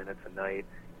 11 minutes a night.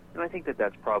 And I think that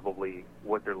that's probably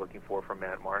what they're looking for from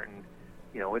Matt Martin.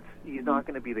 He's not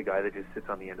going to be the guy that just sits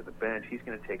on the end of the bench. He's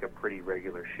going to take a pretty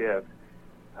regular shift.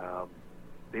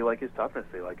 They like his toughness.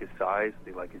 They like his size.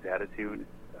 They like his attitude.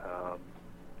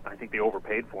 I think they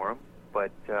overpaid for him.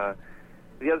 But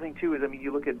the other thing, too, is,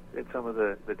 you look at some of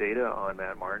the data on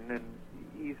Matt Martin, and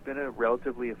he's been a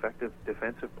relatively effective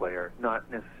defensive player.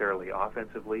 Not necessarily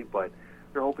offensively, but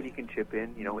they're hoping he can chip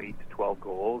in, 8 to 12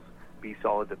 goals, be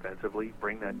solid defensively,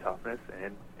 bring that toughness,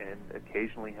 and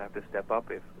occasionally have to step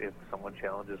up if someone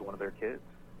challenges one of their kids.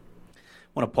 I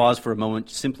want to pause for a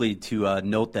moment simply to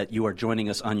note that you are joining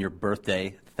us on your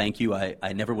birthday. Thank you.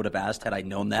 I never would have asked had I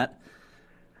known that.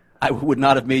 I would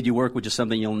not have made you work, which is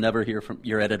something you'll never hear from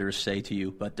your editors say to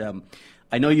you. But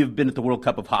I know you've been at the World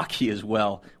Cup of Hockey as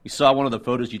well. We saw one of the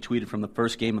photos you tweeted from the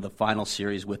first game of the final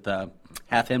series with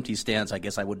half-empty stands, I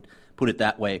guess I would put it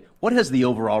that way. What has the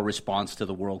overall response to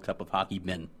the World Cup of Hockey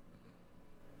been?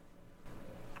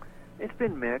 It's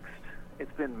been mixed.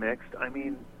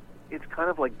 It's kind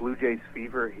of like Blue Jays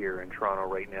fever here in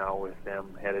Toronto right now with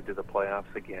them headed to the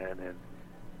playoffs again. And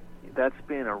that's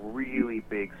been a really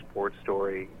big sports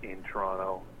story in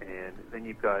Toronto. And then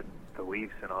you've got the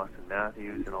Leafs and Austin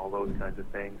Matthews and all those kinds of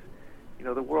things.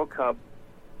 The World Cup,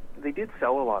 they did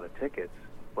sell a lot of tickets,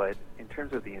 but in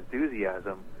terms of the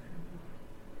enthusiasm,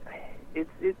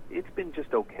 it's been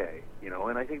just okay,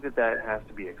 and I think that has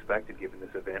to be expected given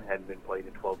this event hadn't been played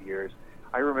in 12 years.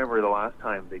 I remember the last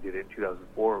time they did it in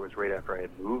 2004 was right after I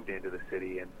had moved into the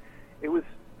city, and it was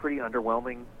pretty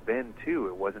underwhelming then too.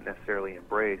 It wasn't necessarily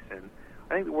embraced, and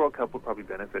I think the World Cup would probably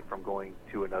benefit from going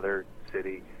to another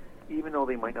city. Even though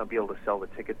they might not be able to sell the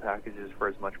ticket packages for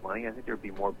as much money, I think there would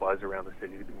be more buzz around the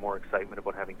city. There'd be more excitement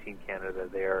about having Team Canada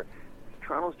there.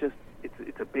 Toronto's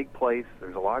it's a big place.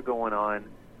 There's a lot going on.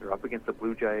 They're up against the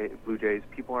Blue Jays.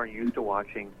 People aren't used to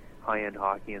watching high-end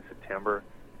hockey in September.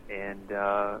 And,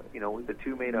 with the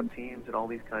two made-up teams and all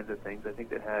these kinds of things, I think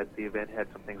the event had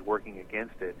some things working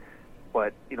against it.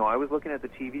 But, I was looking at the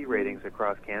TV ratings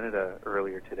across Canada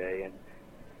earlier today, and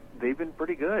they've been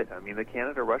pretty good. I mean, the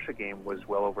Canada-Russia game was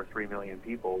well over 3 million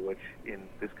people, which in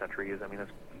this country is,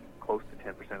 that's close to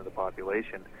 10% of the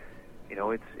population.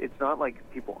 It's not like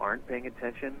people aren't paying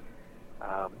attention.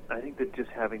 I think that just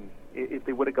if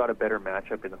they would have got a better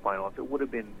matchup in the final, if it would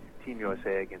have been Team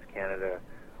USA against Canada,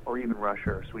 or even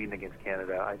Russia or Sweden against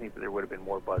Canada, I think that there would have been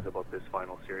more buzz about this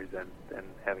final series than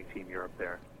having Team Europe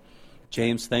there.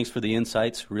 James, thanks for the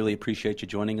insights. Really appreciate you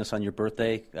joining us on your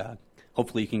birthday.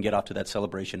 Hopefully you can get off to that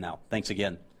celebration now. Thanks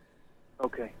again.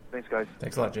 Okay. Thanks, guys.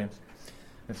 Thanks a lot, James.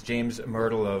 That's James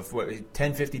Mirtle of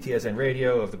 1050 TSN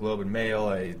Radio, of the Globe and Mail.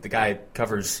 The guy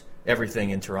covers everything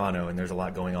in Toronto, and there's a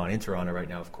lot going on in Toronto right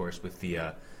now, of course, with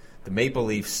the Maple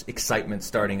Leafs excitement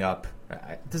starting up.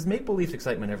 Does Maple Leafs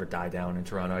excitement ever die down in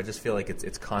Toronto? I just feel like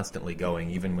it's constantly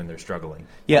going, even when they're struggling.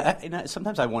 Yeah,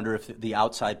 sometimes I wonder if the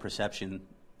outside perception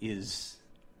is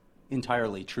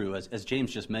entirely true. As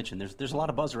James just mentioned, there's a lot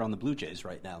of buzz around the Blue Jays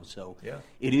right now. So yeah.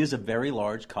 It is a very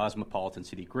large cosmopolitan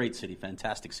city, great city,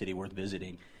 fantastic city, worth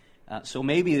visiting. So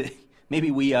maybe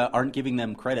we aren't giving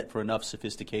them credit for enough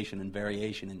sophistication and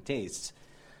variation in tastes.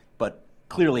 But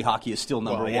clearly hockey is still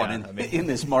number one in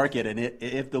this market. And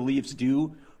if the Leafs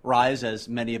do rise, as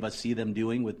many of us see them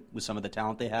doing with some of the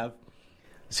talent they have,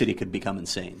 the city could become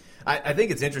insane. I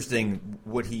think it's interesting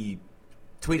what he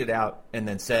tweeted out and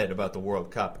then said about the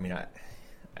World Cup.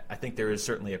 I think there is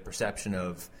certainly a perception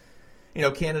of,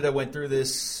 Canada went through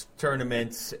this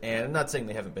tournament, and I'm not saying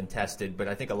they haven't been tested, but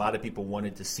I think a lot of people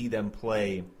wanted to see them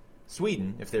play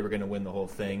Sweden if they were going to win the whole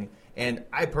thing. And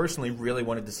I personally really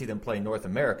wanted to see them play North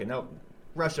America. Now,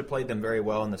 Russia played them very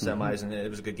well in the semis, and it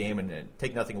was a good game, and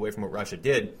take nothing away from what Russia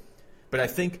did. But I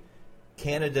think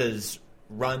Canada's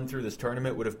run through this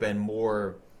tournament would have been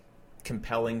more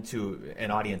compelling to an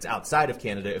audience outside of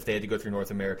Canada if they had to go through North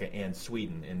America and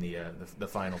Sweden in the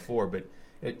Final Four. But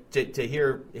to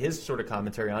hear his sort of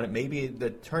commentary on it, maybe the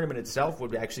tournament itself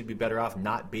would actually be better off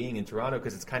not being in Toronto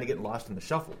because it's kind of getting lost in the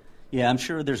shuffle. Yeah, I'm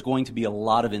sure there's going to be a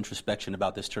lot of introspection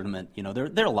about this tournament.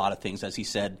 There are a lot of things, as he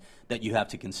said, that you have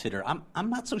to consider. I'm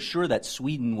not so sure that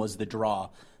Sweden was the draw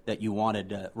that you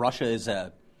wanted. Russia is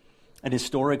an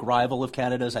historic rival of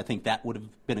Canada's. I think that would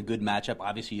have been a good matchup.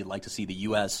 Obviously, you'd like to see the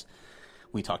U.S.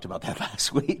 We talked about that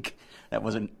last week. That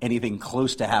wasn't anything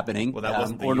close to happening. Well, that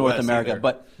wasn't the or US North America, either.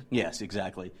 But yes,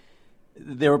 exactly.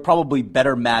 There were probably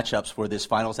better matchups for this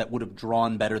finals that would have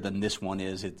drawn better than this one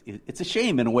is. It's a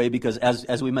shame in a way because,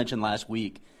 as we mentioned last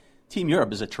week, Team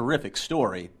Europe is a terrific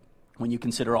story when you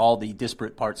consider all the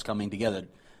disparate parts coming together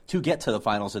to get to the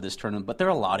finals of this tournament. But there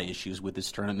are a lot of issues with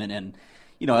this tournament, and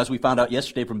as we found out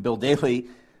yesterday from Bill Daly,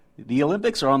 the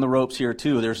Olympics are on the ropes here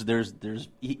too.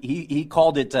 He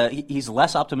called it. He's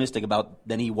less optimistic about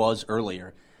than he was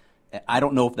earlier. I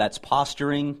don't know if that's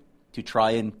posturing to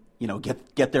try and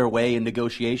get their way in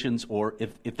negotiations, or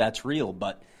if that's real.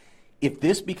 But if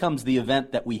this becomes the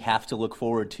event that we have to look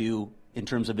forward to in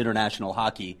terms of international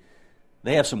hockey,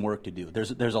 they have some work to do.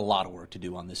 There's a lot of work to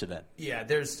do on this event. Yeah,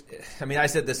 I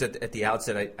said this at the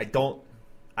outset. I don't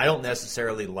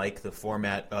necessarily like the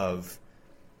format of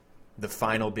the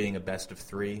final being a best of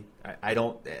three. I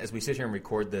don't, as we sit here and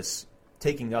record this,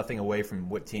 taking nothing away from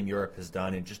what Team Europe has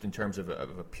done, and just in terms of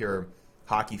a pure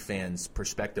hockey fan's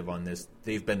perspective on this,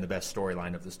 they've been the best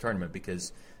storyline of this tournament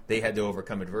because they had to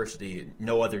overcome adversity.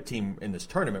 No other team in this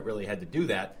tournament really had to do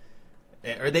that,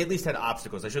 or they at least had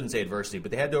obstacles. I shouldn't say adversity, but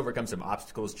they had to overcome some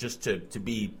obstacles just to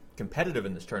be competitive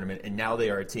in this tournament, and now they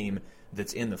are a team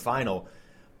that's in the final.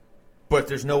 But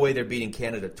there's no way they're beating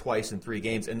Canada twice in 3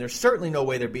 games, and there's certainly no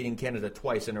way they're beating Canada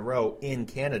twice in a row in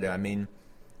Canada.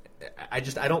 I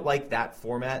don't like that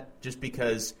format just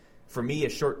because for me a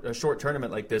short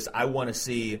tournament like this, I want to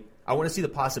see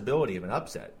the possibility of an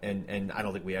upset, and I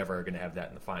don't think we ever are going to have that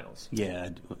in the finals. Yeah,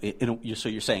 so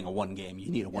you're saying a one game. You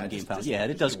need a one game final. Yeah,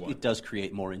 it does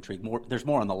create more intrigue. There's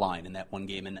more on the line in that one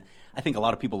game, and I think a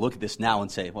lot of people look at this now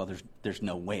and say, well, there's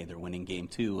no way they're winning game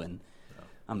 2, and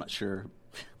I'm not sure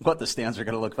what the stands are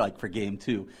going to look like for game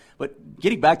 2. But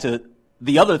getting back to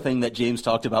the other thing that James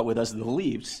talked about with us, the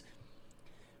Leafs,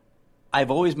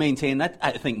 I've always maintained that.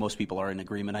 I think most people are in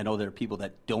agreement. I know there are people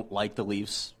that don't like the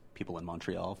Leafs, people in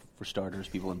Montreal, for starters,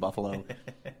 people in Buffalo.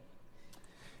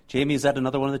 Jaime, is that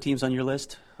another one of the teams on your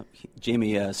list?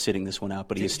 Jaime is sitting this one out,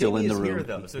 but he's still in the room. Here,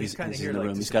 though, so he's kind of here in the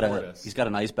room. He's got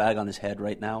an ice bag on his head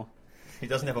right now. He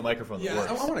doesn't have a microphone that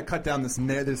works. I want to cut down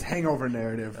this hangover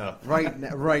narrative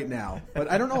right now.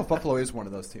 But I don't know if Buffalo is one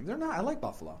of those teams. They're not. I like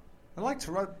Buffalo. I like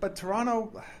Toronto, but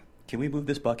Toronto. Can we move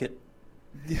this bucket?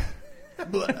 Yeah.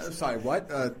 Sorry,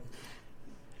 what?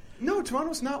 No,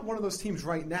 Toronto's not one of those teams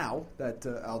right now that,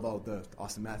 although the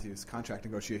Austin Matthews contract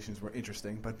negotiations were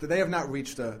interesting, but they have not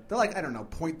reached they're like, I don't know,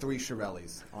 0.3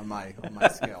 Shirellis on my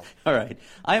scale. All right.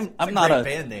 I'm It's not a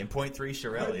great band name, 0.3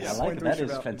 Shirellis. I like it. 0.3 That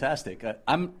is Shirelli. fantastic.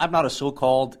 I'm not a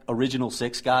so-called original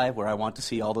six guy where I want to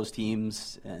see all those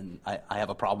teams, and I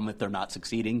have a problem if they're not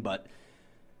succeeding, but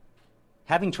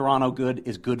having Toronto good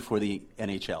is good for the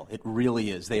NHL. It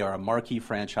really is. They are a marquee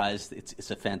franchise.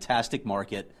 It's a fantastic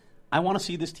market. I want to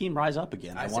see this team rise up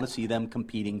again. I want to see them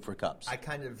competing for cups. I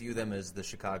kind of view them as the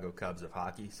Chicago Cubs of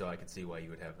hockey, so I could see why you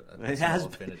would have It small has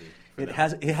affinity. it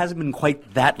hasn't been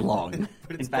quite that long.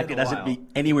 But In it's fact, been it a hasn't while. been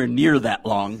anywhere near that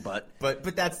long. But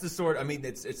that's the sort. I mean,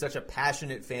 it's such a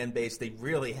passionate fan base. They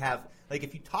really have. Like,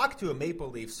 if you talk to a Maple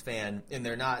Leafs fan and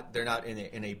they're not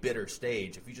in a bitter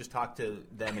stage, if you just talk to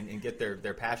them and get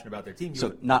their passion about their team,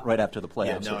 not right after the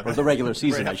playoffs or the regular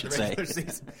season, right I should after the say. regular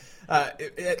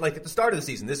season. Like at the start of the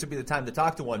season, this would be the time to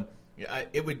talk to one.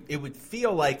 It would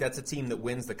feel like that's a team that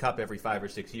wins the cup every 5 or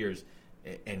 6 years.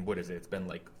 And what is it? It's been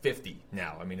like 50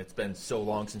 now. I mean, it's been so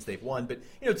long since they've won. But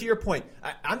to your point,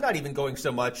 I'm not even going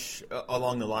so much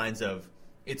along the lines of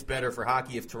it's better for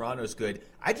hockey if Toronto's good.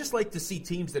 I just like to see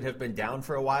teams that have been down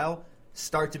for a while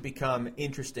start to become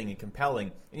interesting and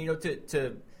compelling. And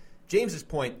to James's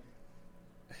point,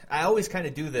 I always kind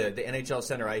of do the NHL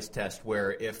center ice test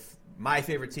where if my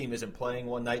favorite team isn't playing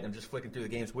one night and I'm just flicking through the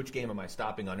games, which game am I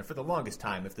stopping on? And for the longest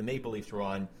time, if the Maple Leafs were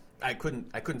on, I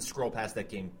couldn't scroll past that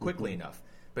game quickly enough.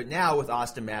 But now with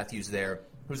Austin Matthews there,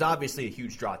 who's obviously a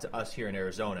huge draw to us here in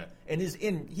Arizona, and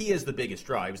he is the biggest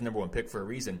draw. He was the number one pick for a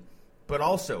reason. But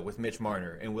also with Mitch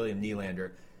Marner and William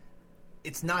Nylander,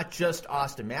 it's not just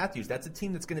Austin Matthews. That's a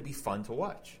team that's going to be fun to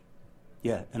watch.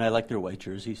 Yeah, and I like their white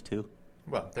jerseys too.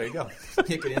 Well, there you go. You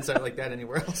can't get insight like that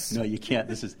anywhere else. No, you can't.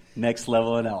 This is next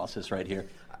level analysis right here.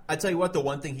 I tell you what, the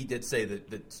one thing he did say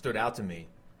that stood out to me,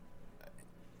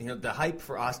 the hype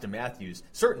for Austin Matthews,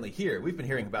 certainly here, we've been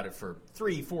hearing about it for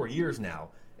 3-4 years now,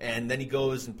 and then he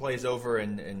goes and plays over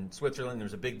in Switzerland.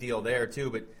 There's a big deal there too,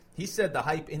 but he said the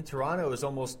hype in Toronto is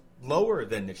almost lower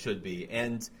than it should be,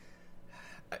 and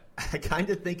I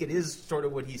kind of think it is sort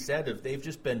of what he said. If they've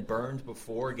just been burned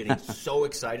before, getting so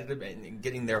excited and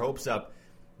getting their hopes up,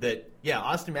 that,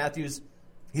 Austin Matthews,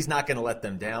 he's not going to let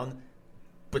them down,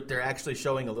 but they're actually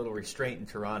showing a little restraint in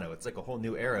Toronto. It's like a whole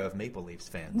new era of Maple Leafs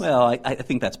fans. Well, I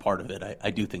think that's part of it.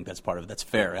 I do think that's part of it. That's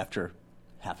fair after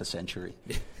half a century.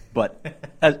 But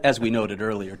as we noted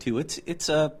earlier, too, it's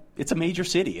a major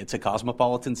city. It's a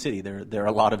cosmopolitan city. There are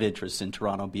a lot of interests in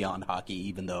Toronto beyond hockey,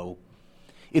 even though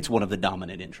it's one of the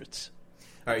dominant interests.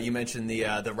 All right, you mentioned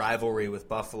the rivalry with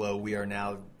Buffalo. We are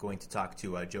now going to talk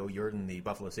to Joe Yerdon, the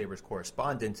Buffalo Sabres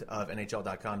correspondent of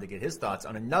NHL.com, to get his thoughts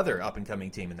on another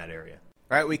up-and-coming team in that area.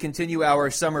 All right, we continue our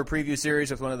summer preview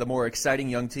series with one of the more exciting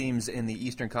young teams in the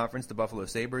Eastern Conference, the Buffalo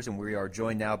Sabres, and we are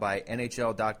joined now by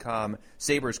NHL.com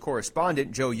Sabres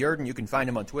correspondent Joe Yerdon. You can find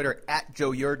him on Twitter at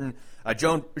Joe Yerdon.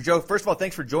 Joe, first of all,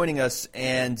 thanks for joining us.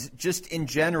 And just in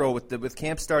general, with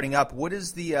camp starting up, what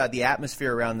is the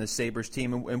atmosphere around the Sabres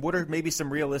team, and what are maybe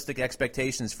some realistic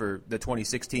expectations for the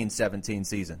 2016-17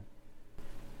 season?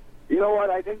 You know what?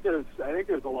 I think there's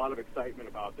a lot of excitement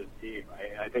about this team.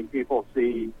 I think people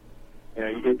see.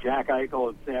 You get Jack Eichel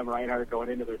and Sam Reinhart going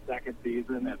into their second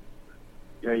season, and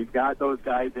you've got those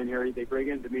guys in here. They bring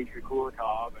in Dmitry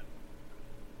Kulikov,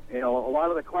 and a lot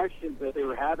of the questions that they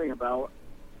were having about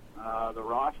the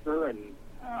roster and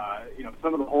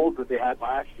some of the holes that they had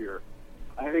last year.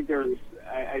 I think there's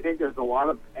a lot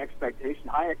of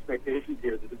high expectations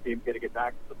here that the team's going to get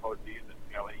back to the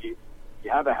postseason.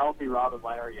 You have a healthy Robin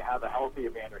Lehner, you have a healthy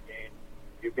Evander Kane,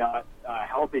 you've got a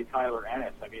healthy Tyler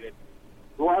Ennis. I mean, it's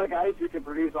a lot of guys who can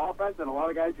produce offense and a lot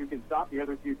of guys who can stop the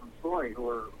other team from scoring who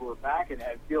are back and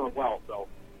feeling well. So,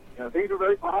 things are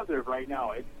very positive right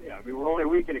now. We're only a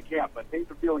week into camp, but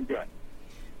things are feeling good.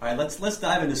 All right, let's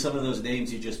dive into some of those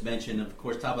names you just mentioned. Of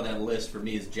course, top of that list for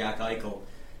me is Jack Eichel.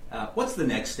 What's the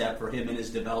next step for him in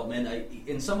his development?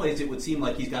 In some ways, it would seem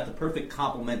like he's got the perfect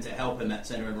complement to help him at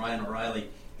center in Ryan O'Reilly.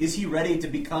 Is he ready to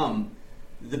become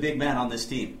the big man on this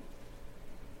team?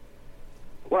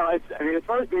 Well, as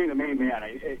far as being the main man,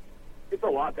 it's a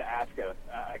lot to ask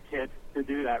a kid to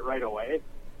do that right away.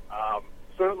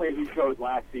 Certainly, he showed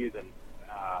last season,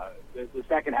 the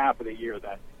second half of the year,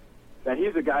 that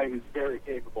he's a guy who's very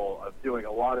capable of doing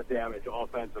a lot of damage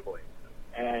offensively.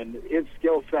 And his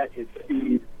skill set, his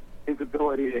speed, his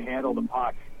ability to handle the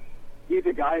puck, he's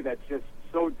a guy that's just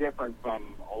so different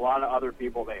from a lot of other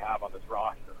people they have on this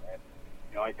roster. And,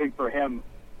 I think for him,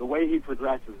 the way he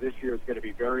progresses this year is going to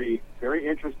be very, very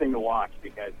interesting to watch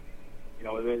because,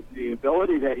 the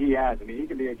ability that he has. I mean, he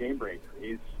can be a game breaker.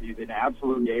 He's an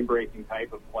absolute game breaking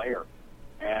type of player.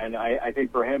 And I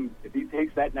think for him, if he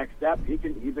takes that next step,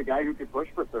 he's a guy who could push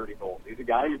for 30 goals. He's a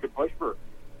guy who could push for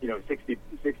 60,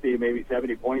 maybe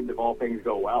 70 points if all things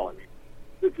go well. I mean,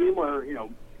 it's a team where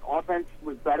offense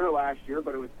was better last year,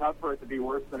 but it was tough for it to be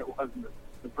worse than it was in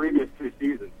the previous 2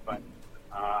 seasons. But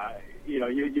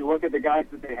you look at the guys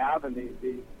that they have, and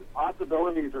the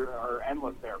possibilities are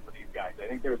endless there for these guys. I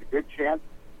think there's a good chance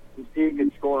this team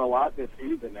can score a lot this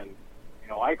season, and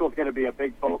Eichel's going to be a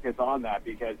big focus on that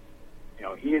because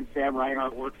he and Sam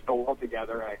Reinhart work so well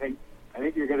together. And I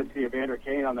think you're going to see Evander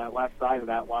Kane on that left side of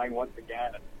that line once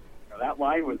again. And, that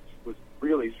line was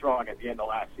really strong at the end of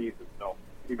last season. So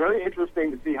it'll be very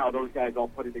interesting to see how those guys all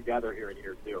put it together here in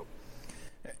year 2.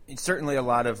 Certainly a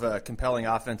lot of compelling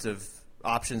offensive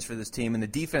options for this team, and the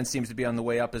defense seems to be on the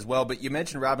way up as well. But you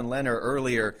mentioned Robin Lehner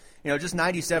earlier, just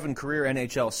 97 career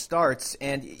NHL starts,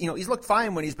 and he's looked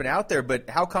fine when he's been out there, but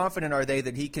how confident are they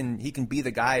that he can be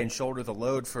the guy and shoulder the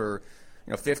load for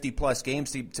 50 plus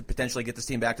games to potentially get this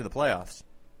team back to the playoffs?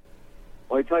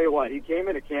 Well, I tell you what, he came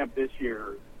into camp this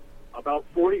year about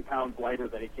 40 pounds lighter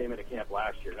than he came into camp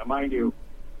last year. Now, mind you,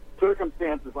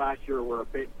 circumstances last year were a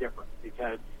bit different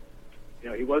because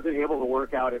he wasn't able to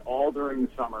work out at all during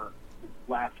the summer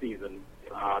last season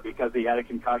because he had a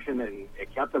concussion, and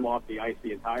it kept him off the ice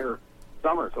the entire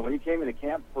summer. So when he came into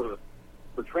camp for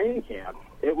training camp,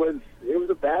 it was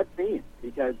a bad scene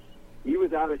because he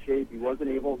was out of shape. He wasn't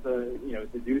able to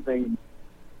to do things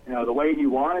the way he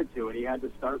wanted to, and he had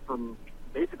to start from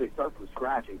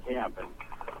scratch in camp.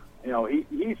 And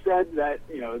he said that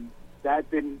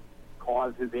that didn't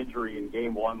cause his injury in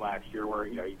Game 1 last year, where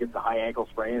he gets a high ankle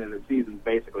sprain and the season's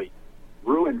basically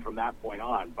ruined from that point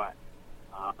on. But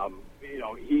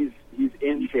he's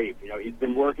in shape. He's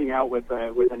been working out with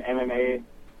an MMA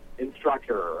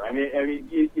instructor. I mean,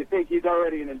 you think he's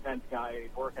already an intense guy.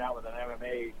 He's working out with an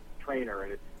MMA trainer,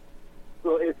 and it's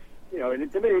an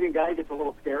intimidating guy gets a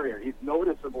little scarier. He's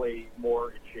noticeably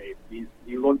more in shape.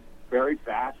 He looks very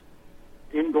fast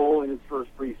in goal in his first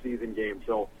preseason game.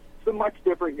 So it's a much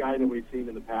different guy than we've seen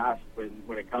in the past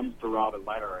when it comes to Robin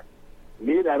Lehner. To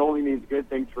me, that only means good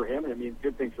things for him, and it means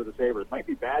good things for the Sabres. It might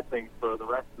be bad things for the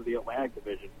rest of the Atlantic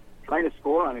Division, trying to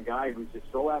score on a guy who's just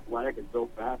so athletic and so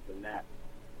fast in that.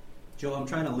 Joe, I'm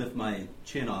trying to lift my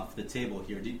chin off the table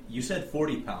here. You said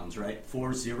 40 pounds, right?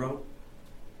 40?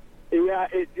 Yeah,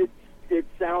 it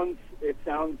sounds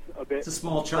a bit. It's a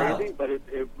small child, crazy, but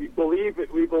we believe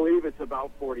it's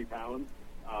about 40 pounds.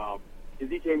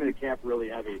 Because he came into camp really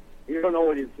heavy. You don't know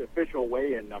what his official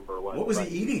weigh-in number was. What was he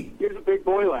eating? He was a big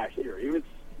boy last year. He was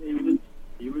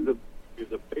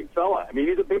a big fella. I mean,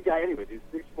 he's a big guy anyway. He's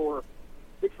 6'4"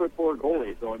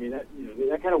 goalie. So I mean,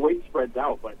 that kind of weight spreads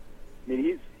out. But I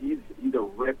mean, he's a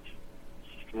ripped,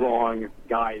 strong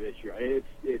guy this year.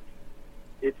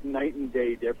 It's night and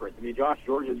day difference. I mean, Josh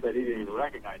Georges said he didn't even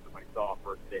recognize him when he saw him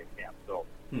first day of camp. So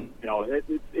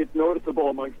it's noticeable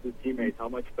amongst his teammates how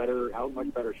much better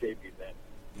shape he's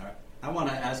in. All right. I want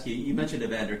to ask you. You mentioned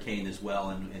Evander Kane as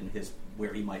well, and his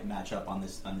where he might match up on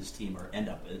this team or end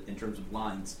up in terms of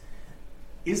lines.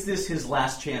 Is this his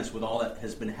last chance with all that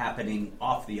has been happening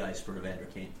off the ice for Evander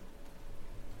Kane?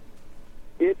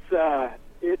 It's a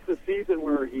season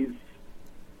where he's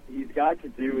got to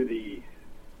do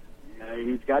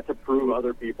he's got to prove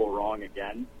other people wrong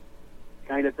again,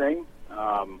 kind of thing.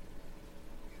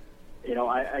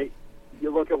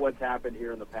 You look at what's happened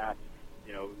here in the past.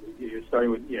 You're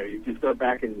starting with, you can start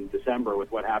back in December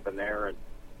with what happened there, and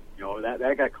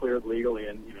that got cleared legally,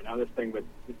 and now this thing with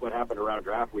what happened around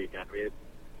draft weekend. I mean, it's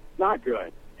not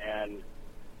good, and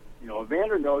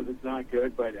Evander knows it's not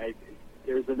good, but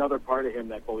there's another part of him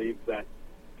that believes that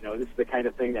this is the kind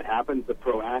of thing that happens to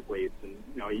pro athletes, and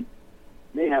he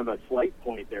may have a slight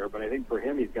point there, but I think for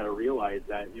him, he's got to realize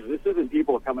that this isn't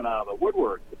people coming out of the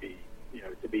woodwork to be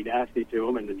nasty to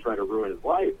him and to try to ruin his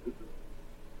life. This is,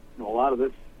 a lot of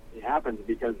this happens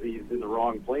because he's in the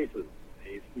wrong places.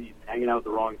 He's hanging out at the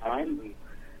wrong times and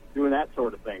doing that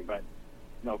sort of thing. But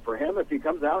for him, if he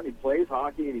comes out and he plays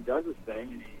hockey and he does his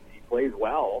thing and he plays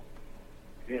well,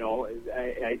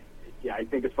 I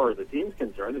think as far as the team's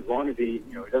concerned, as long as he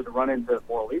doesn't run into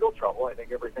more legal trouble, I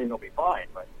think everything will be fine.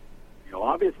 But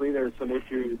obviously there's some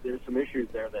issues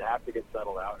there that have to get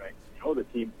settled out. I know the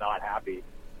team's not happy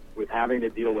with having to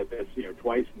deal with this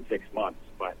twice in 6 months,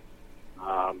 but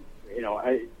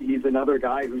he's another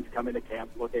guy who's come into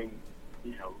camp looking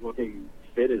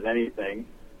fit as anything.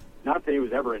 Not that he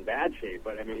was ever in bad shape,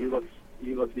 but I mean he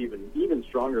looks even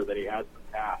stronger than he has in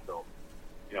the past. So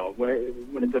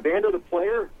when it's Evander the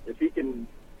player, if he can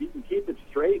keep it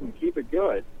straight and keep it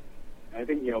good, I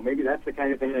think, maybe that's the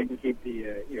kind of thing that can keep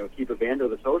keep Evander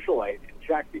the socialite in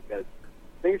check, because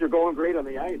things are going great on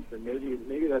the ice, and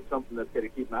maybe that's something that's going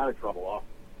to keep him out of trouble off.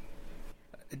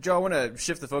 Joe, I want to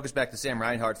shift the focus back to Sam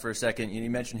Reinhart for a second. You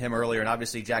mentioned him earlier, and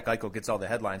obviously Jack Eichel gets all the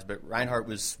headlines, but Reinhart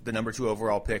was the number 2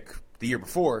 overall pick the year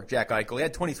before Jack Eichel. He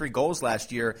had 23 goals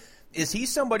last year. Is he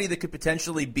somebody that could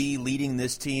potentially be leading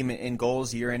this team in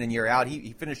goals year in and year out?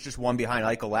 He finished just one behind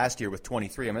Eichel last year with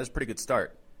 23. I mean, that's a pretty good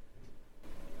start.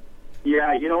 Yeah,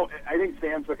 I think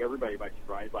Sam took everybody by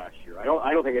surprise last year. I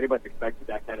don't think anybody expected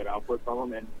that kind of output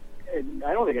from him, and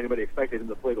I don't think anybody expected him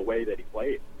to play the way that he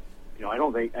played.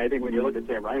 I think when you look at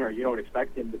Sam Reinhart, you don't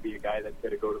expect him to be a guy that's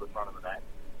going to go to the front of the net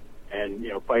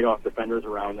and fight off defenders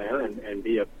around there and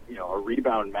be a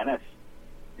rebound menace,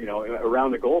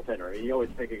 around the goaltender. I mean, you always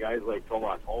think of guys like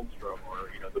Tomas Holmstrom or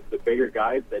the bigger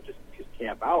guys that just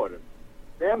camp out. And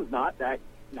Sam's not that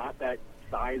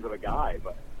size of a guy,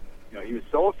 but he was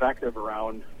so effective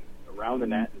around the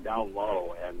net and down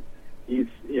low, and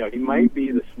he might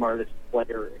be the smartest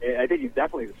player. I think he's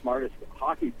definitely the smartest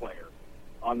hockey player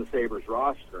on the Sabres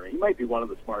roster. He might be one of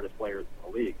the smartest players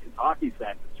in the league. His hockey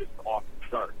sense is just off the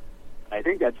chart. And I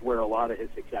think that's where a lot of his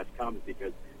success comes,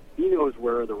 because he knows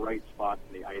where the right spots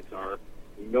in the ice are.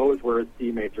 He knows where his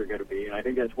teammates are going to be, and I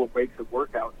think that's what makes it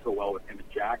work out so well with him and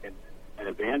Jack and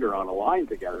Evander on a line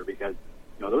together, because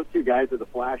those two guys are the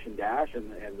flash and dash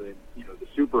and the the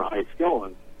super high skill,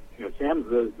 and Sam's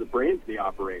the brains of the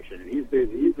operation, and he's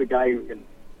the guy who can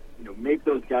make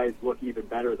those guys look even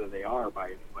better than they are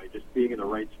by just being in the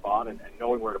right spot and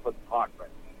knowing where to put the puck. But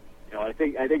I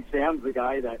think Sam's the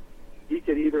guy that he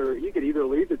could either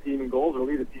lead the team in goals or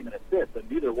lead the team in assists, and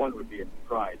neither one would be a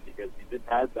surprise, because he just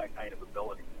has that kind of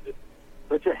ability. He's just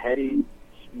such a heady,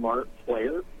 smart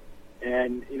player,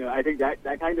 and I think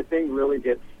that kind of thing really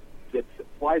gets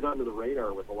flies under the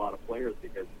radar with a lot of players,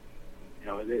 because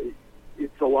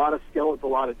it's a lot of skill, it's a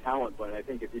lot of talent, but I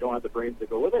think if you don't have the brains to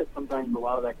go with it, sometimes a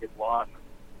lot of that gets lost.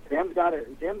 Sam's got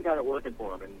it working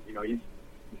for him, and he's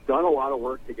done a lot of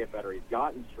work to get better. He's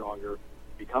gotten stronger,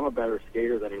 become a better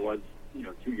skater than he was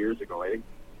 2 years ago. I think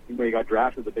when he got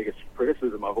drafted, the biggest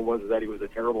criticism of him was that he was a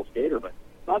terrible skater, but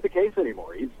it's not the case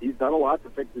anymore. He's done a lot to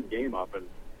fix his game up, and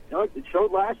it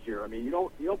showed last year. I mean, you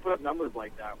don't put up numbers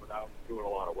like that without doing a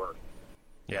lot of work.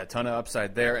 Yeah, a ton of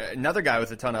upside there. Another guy with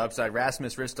a ton of upside,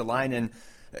 Rasmus Ristolainen.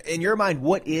 In your mind,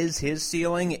 what is his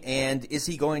ceiling, and is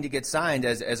he going to get signed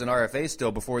as an RFA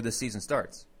still before this season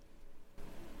starts?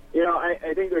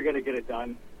 I think they're going to get it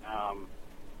done.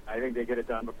 I think they get it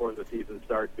done before the season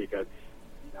starts, because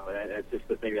that's just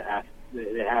the thing that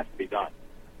has to be done.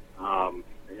 A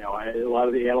lot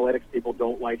of the analytics people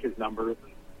don't like his numbers,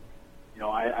 and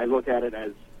I look at it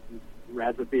as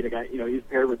Rasmus being a guy. He's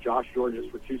paired with Josh Georges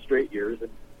for 2 straight years, and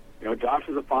Josh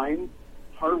is a fine,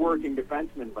 hardworking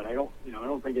defenseman, but I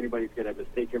don't think anybody's going to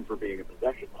mistake him for being a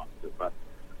possession officer. But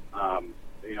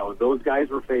those guys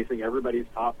were facing everybody's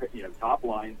top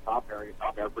line, top pairing,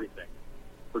 top everything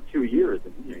for 2 years.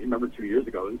 And you remember 2 years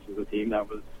ago, this was a team that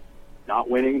was not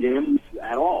winning games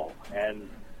at all. And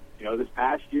this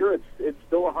past year, it's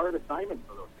still a hard assignment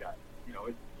for those guys.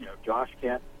 Josh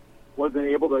wasn't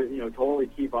able to totally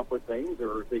keep up with things,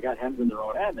 or if they got hens in their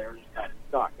own end, they were just kind of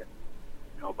stuck. And,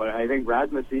 but I think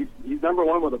Rasmus, he's number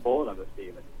one with a bullet on this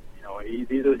team. And,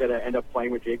 he's either going to end up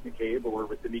playing with Jake McCabe or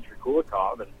with Dmitry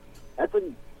Kulikov, and that's a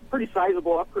pretty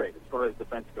sizable upgrade as far as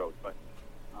defense goes. But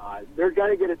they're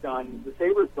going to get it done. The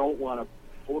Sabres don't want to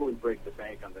totally break the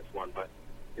bank on this one, but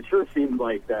it sure seems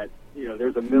like that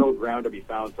there's a middle ground to be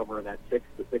found somewhere in that $6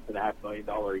 to $6.5 million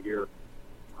a year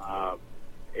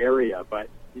area. But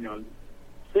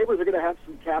Sabres are going to have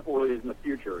some cap worries in the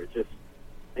future. It's just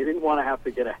they didn't want to have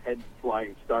to get a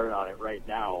head-flying start on it right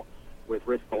now with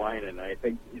Ristolainen. I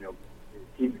think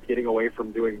teams getting away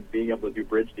from being able to do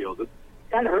bridge deals. It's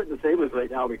kind of hurting the Sabres right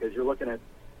now, because you're looking at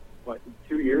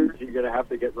 2 years. You're going to have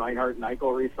to get Reinhart and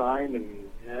Eichel re-signed, and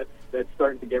that's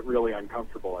starting to get really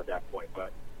uncomfortable at that point.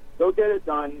 But they'll get it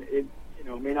done. It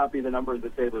may not be the numbers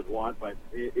the Sabres want, but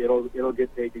it'll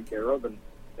get taken care of, and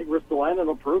I think Ristolainen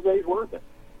will prove that he's worth it.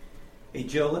 Hey,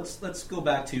 Joe, let's go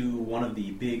back to one of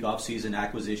the big offseason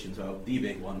acquisitions, the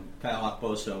big one, Kyle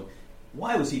Okposo.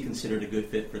 Why was he considered a good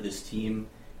fit for this team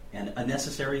and a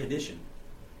necessary addition?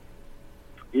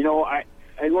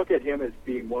 I look at him as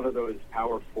being one of those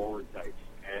power forward types,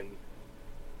 and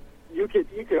you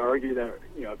could argue that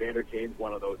Evander Kane's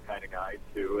one of those kind of guys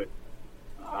too.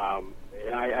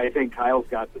 And I think Kyle's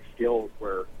got the skills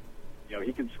where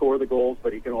he can score the goals,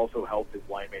 but he can also help his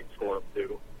line mates score them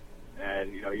too.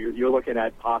 And you're looking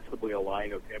at possibly a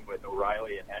line of him with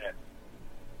O'Reilly and Ennis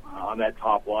on that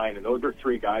top line, and those are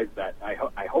 3 guys that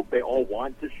I hope they all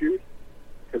want to shoot.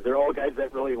 because they're all guys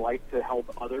that really like to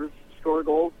help others score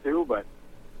goals too. But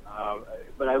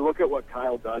I look at what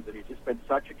Kyle does, and he's just been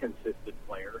such a consistent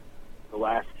player the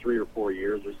last 3 or 4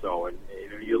 years or so. And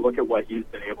you look at what he's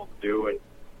been able to do, and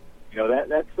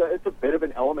it's a bit of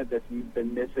an element that's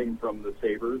been missing from the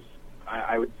Sabres.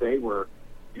 I would say where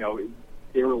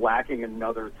they were lacking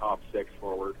another top 6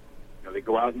 forward. They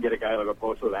go out and get a guy like a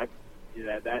Poso. That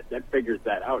figures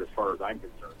that out as far as I'm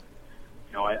concerned.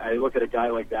 I look at a guy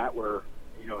like that where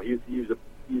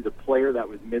he's a player that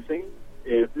was missing.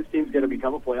 If this team's going to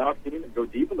become a playoff team and go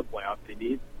deep in the playoffs, they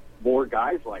need more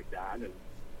guys like that. And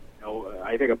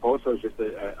I think Oposo is just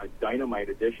a dynamite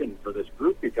addition for this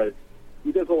group because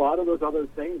he does a lot of those other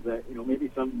things that maybe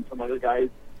some other guys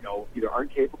either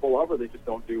aren't capable of or they just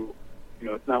don't do.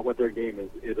 It's not what their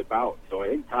game is about. So I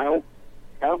think Kyle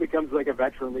becomes like a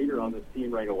veteran leader on this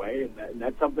team right away, and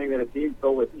that's something that a team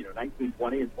filled with 19,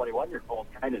 20, and 21-year-olds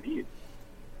kind of needs.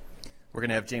 We're going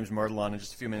to have James Mirtle on in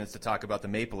just a few minutes to talk about the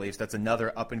Maple Leafs. That's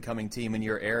another up-and-coming team in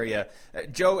your area.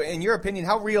 Joe, in your opinion,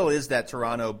 how real is that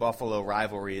Toronto-Buffalo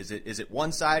rivalry? Is it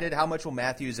one-sided? How much will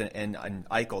Matthews and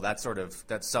Eichel, that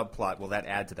subplot, will that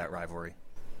add to that rivalry?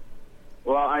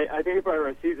 Well, I think if I were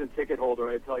a season ticket holder,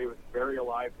 I'd tell you it's very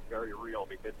alive and very real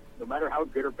because no matter how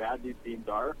good or bad these teams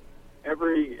are,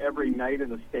 every night in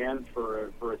the stands for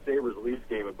a Sabres-Leafs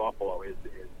game in Buffalo is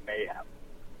mayhem.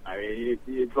 I mean,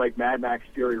 it's like Mad Max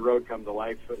Fury Road come to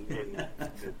life in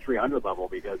the 300 level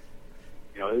because,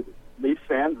 Leafs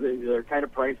fans, they're kind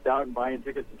of priced out and buying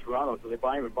tickets in Toronto, so they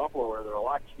buy them in Buffalo where they're a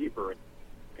lot cheaper.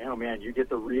 And, man, you get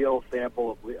the real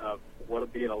sample of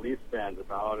what being a Leafs fan's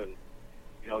about. And,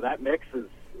 that mix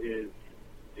is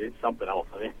something else.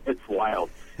 I mean, it's wild.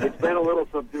 It's been a little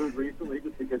subdued recently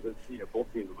just because it's,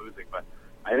 both teams losing. But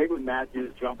I think with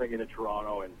Matthews jumping into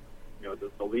Toronto and,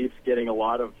 the Leafs getting a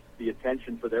lot of the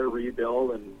attention for their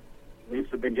rebuild, and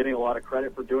Leafs have been getting a lot of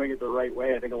credit for doing it the right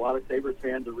way. I think a lot of Sabres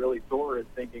fans are really sore at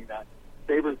thinking that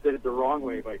Sabres did it the wrong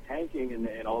way by tanking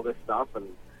and all this stuff. And,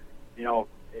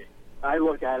 I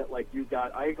look at it like you've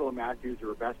got Eichel and Matthews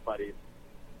who are best buddies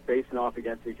facing off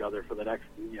against each other for the next,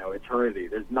 eternity.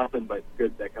 There's nothing but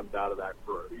good that comes out of that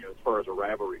for, as far as a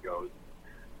rivalry goes.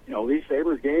 These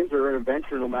Sabres games are an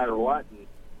adventure no matter what, and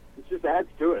it just adds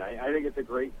to it. I think it's a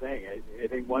great thing. I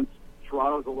think once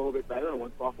Toronto's a little bit better and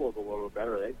once Buffalo's a little bit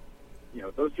better,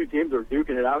 those two teams are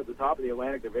duking it out at the top of the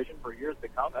Atlantic Division for years to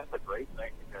come. That's a great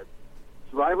thing because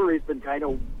rivalry's been kind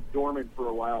of dormant for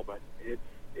a while, but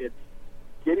it's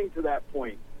getting to that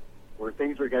point where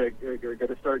things are going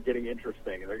to start getting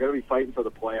interesting, and they're going to be fighting for the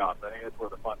playoffs. I think that's where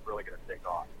the fun's really going to take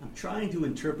off. I'm trying to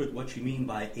interpret what you mean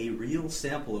by a real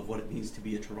sample of what it means to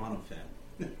be a Toronto fan.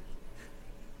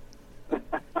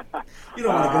 You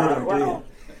don't want to go there, do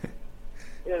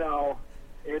you?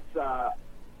 It's.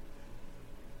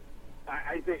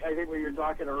 I think when you're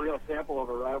talking a real sample of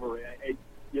a rivalry,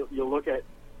 you look at.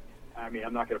 I mean,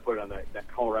 I'm not going to put it on that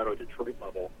Colorado-Detroit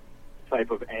level type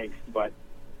of angst, but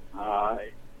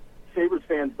Sabres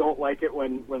fans don't like it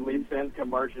when Leafs fans come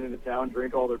marching into town,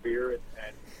 drink all their beer,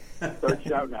 and start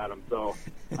shouting at them. So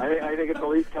I think if the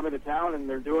Leafs come into town and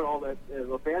they're doing all that,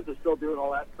 the fans are still doing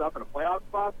all that stuff, and a playoff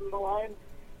spot's in the line.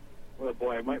 Well,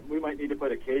 boy, we might need to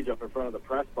put a cage up in front of the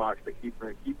press box to keep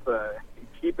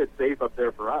it safe up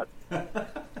there for us.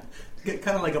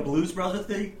 Kind of like a Blues Brothers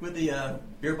thing with the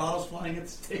beer bottles flying at the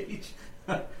stage.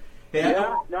 No,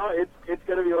 it's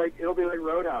going to be like it'll be like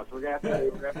Roadhouse. We're going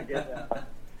to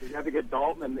have to get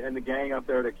Dalton and the gang up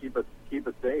there to keep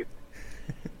it safe.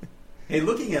 Hey,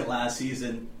 looking at last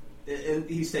season, and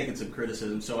he's taken some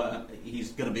criticism, so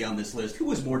he's going to be on this list. Who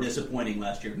was more disappointing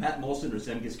last year, Matt Moulson or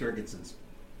Zemgus Girgensons?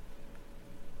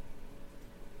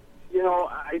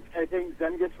 I think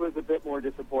Zemgus was a bit more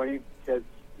disappointing because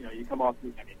you come off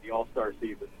the All-Star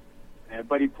season,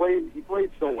 but he played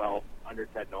so well under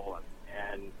Ted Nolan,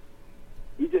 and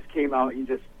he just came out. He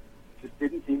just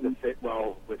didn't seem to fit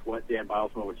well with what Dan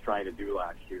Bilesma was trying to do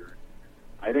last year.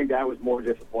 I think that was more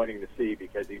disappointing to see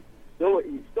because he's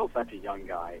still such a young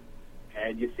guy,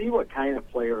 and you see what kind of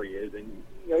player he is, and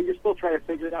you're still trying to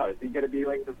figure it out. Is he going to be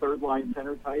like the third line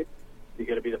center type? Is he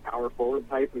going to be the power forward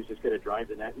type who's just going to drive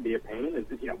the net and be a pain? Is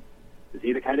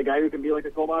he the kind of guy who can be like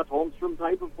a Tomas Holmstrom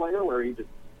type of player where he just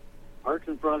parks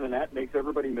in front of the net, makes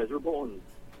everybody miserable,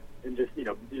 and just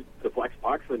deflects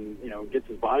pucks and gets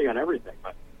his body on everything?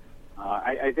 But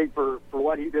I think for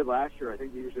what he did last year, I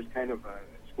think he was just kind of a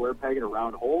square peg in a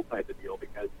round hole type of deal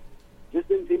because he just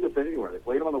didn't seem to fit anywhere. They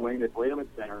played him on the wing, they played him at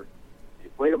center, they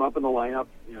played him up in the lineup.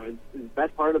 His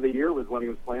best part of the year was when he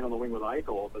was playing on the wing with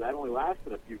Eichel, but that only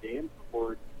lasted a few games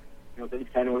before things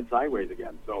kind of went sideways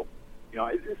again. So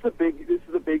this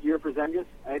is a big year for Zemgus.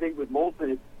 I think with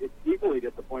Molson, it's equally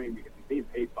disappointing because he's being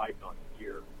paid $5 million a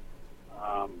year.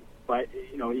 But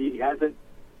he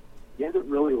hasn't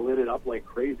really lit it up like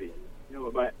crazy.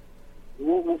 But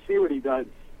we'll see what he does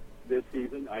this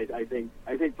season. I think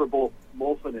for both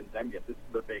Molson and Zemgus, this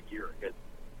is a big year because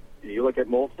you look at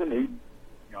Molson,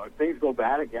 if things go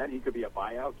bad again, he could be a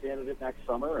buyout candidate next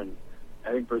summer. And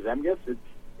I think for Zemgus,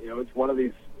 it's one of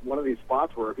these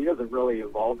spots where if he doesn't really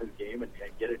evolve his game and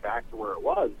get it back to where it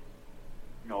was,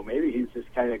 maybe he's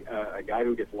just kind of a guy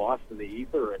who gets lost in the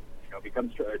ether and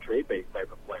becomes a trade-based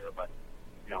type of player. But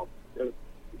as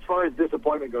far as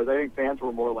disappointment goes, I think fans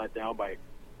were more let down by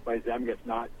Zemgus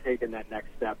not taking that next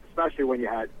step, especially when you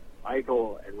had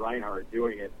Eichel and Reinhart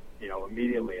doing it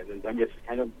immediately, and then Zemgus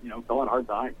kind of fell on hard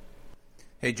times.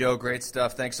 Hey, Joe, great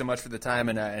stuff. Thanks so much for the time,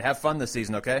 and have fun this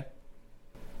season, okay?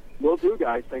 Will do,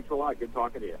 guys. Thanks a lot. Good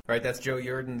talking to you. All right, that's Joe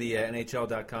Yerdon, the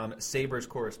NHL.com Sabres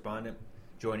correspondent,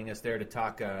 joining us there to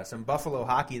talk some Buffalo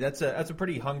hockey. That's a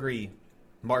pretty hungry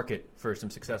market for some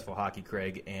successful hockey,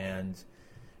 Craig. And,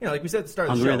 like we said at the start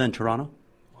of the show. Hungrier than Toronto?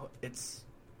 Well, it's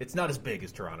not as big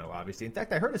as Toronto, obviously. In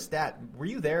fact, I heard a stat. Were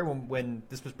you there when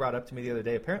this was brought up to me the other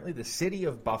day? Apparently the city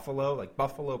of Buffalo, like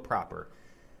Buffalo proper,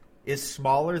 is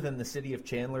smaller than the city of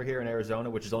Chandler here in Arizona,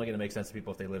 which is only going to make sense to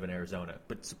people if they live in Arizona.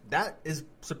 But that is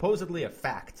supposedly a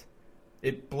fact.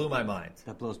 It blew my mind.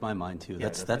 That blows my mind, too. Yeah,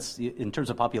 that's in terms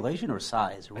of population or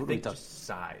size? I think just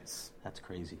size. That's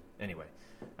crazy. Anyway,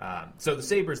 so the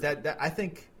Sabres, that I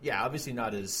think, obviously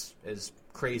not as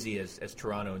crazy as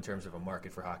Toronto in terms of a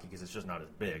market for hockey because it's just not as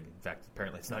big. In fact,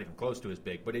 apparently it's not even close to as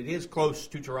big. But it is close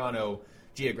to Toronto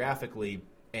geographically,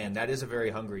 and that is a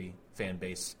very hungry fan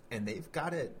base. And they've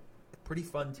got a pretty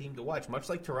fun team to watch, much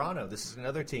like Toronto. This is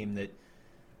another team that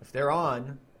if they're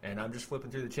on, and I'm just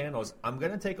flipping through the channels, I'm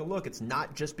going to take a look. It's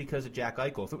not just because of Jack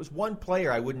Eichel. If it was one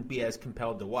player, I wouldn't be as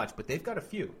compelled to watch, but they've got a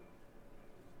few.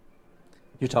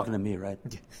 You're talking to me, right?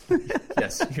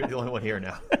 Yes, you're the only one here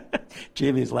now.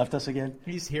 Jamie's left us again?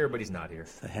 He's here, but he's not here.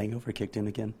 The hangover kicked in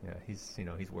again? Yeah,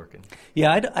 he's working.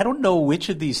 Yeah, I don't know which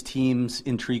of these teams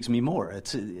intrigues me more.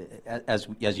 It's as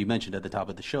you mentioned at the top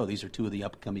of the show, these are two of the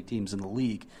upcoming teams in the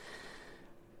league.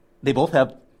 They both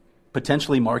have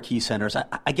potentially marquee centers.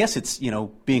 I guess it's,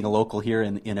 being a local here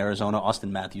in Arizona,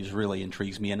 Austin Matthews really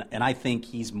intrigues me. And I think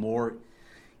he's more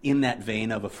in that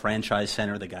vein of a franchise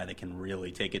center, the guy that can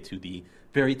really take it to the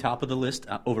very top of the list,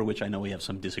 over which I know we have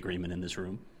some disagreement in this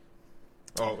room.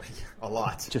 Oh, a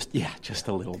lot. Just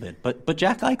a little bit. But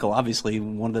Jack Eichel, obviously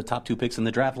one of the top 2 picks in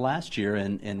the draft last year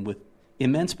and with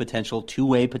immense potential,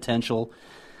 two-way potential.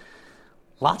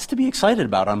 Lots to be excited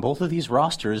about on both of these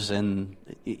rosters, and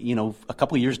a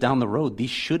couple years down the road, these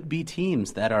should be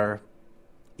teams that are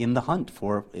in the hunt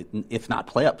for, if not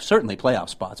certainly playoff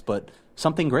spots, but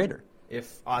something greater.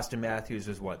 If Austin Matthews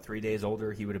was 3 days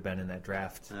older, he would have been in that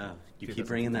draft. You keep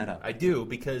bringing that up. I do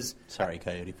because sorry,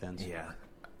 Coyote fans. Yeah,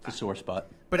 it's a sore spot.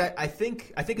 But I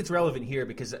think it's relevant here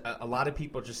because a lot of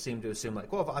people just seem to assume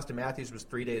if Austin Matthews was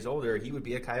 3 days older, he would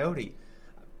be a Coyote.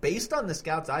 Based on the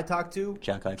scouts I talked to,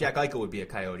 Jack Eichel would be a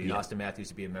Coyote, and Austin Matthews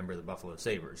would be a member of the Buffalo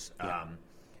Sabres. Yeah.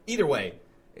 Either way,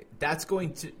 that's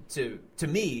going to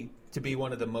me to be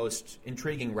one of the most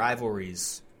intriguing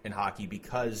rivalries in hockey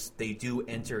because they do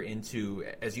enter into,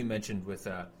 as you mentioned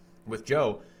with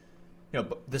Joe,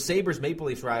 the Sabres Maple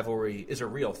Leafs rivalry is a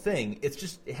real thing. It's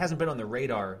just it hasn't been on the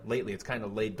radar lately. It's kind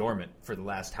of laid dormant for the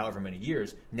last however many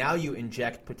years. Now you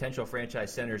inject potential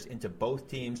franchise centers into both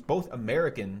teams, both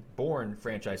American-born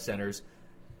franchise centers.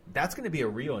 That's going to be a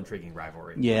real intriguing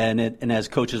rivalry. Yeah, and as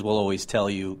coaches will always tell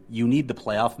you, you need the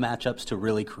playoff matchups to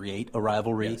really create a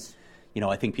rivalry. Yes.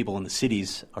 I think people in the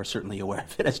cities are certainly aware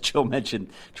of it. As Joe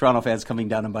mentioned, Toronto fans coming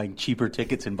down and buying cheaper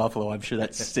tickets in Buffalo, I'm sure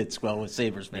that sits well with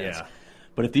Sabres fans. Yeah.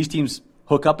 But if these teams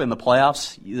hook up in the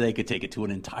playoffs, they could take it to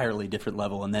an entirely different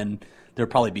level, and then there'll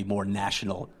probably be more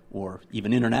national or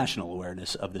even international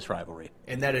awareness of this rivalry.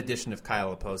 And that addition of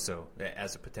Kyle Oposo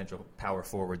as a potential power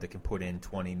forward that can put in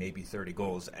 20, maybe 30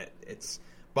 goals,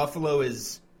 Buffalo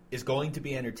is going to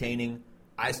be entertaining.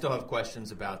 I still have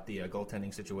questions about the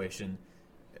goaltending situation.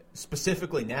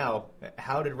 Specifically now,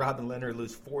 how did Robin Leonard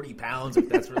lose 40 pounds if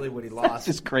that's really what he lost? That's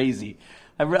just crazy.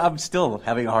 I'm still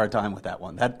having a hard time with that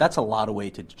one. That's a lot of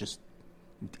weight to just...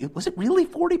 Was it really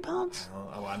 40 pounds?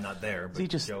 Oh, I'm not there, but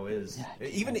Joe is. Yeah,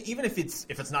 even if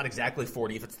it's not exactly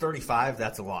 40, if it's 35,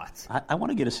 that's a lot. I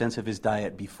want to get a sense of his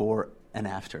diet before and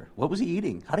after. What was he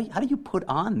eating? How do you put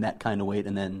on that kind of weight,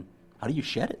 and then how do you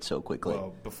shed it so quickly?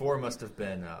 Well, before must have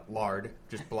been lard,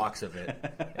 just blocks of it,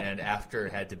 and after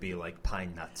it had to be like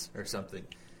pine nuts or something.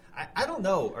 I don't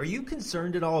know. Are you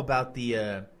concerned at all about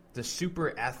the the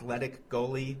super athletic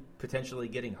goalie potentially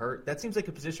getting hurt, that seems like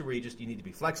a position where you need to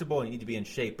be flexible and you need to be in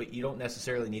shape, but you don't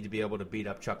necessarily need to be able to beat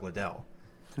up Chuck Liddell.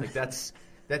 Like that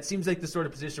seems like the sort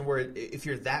of position where if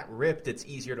you're that ripped, it's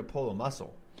easier to pull a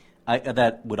muscle.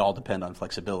 That would all depend on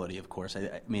flexibility, of course.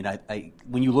 I mean,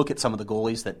 when you look at some of the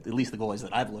goalies, at least the goalies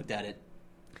that I've looked at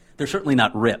they're certainly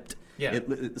not ripped. Yeah.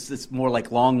 It's more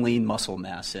like long, lean muscle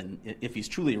mass. And if he's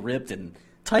truly ripped and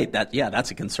tight,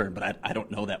 that's a concern. But I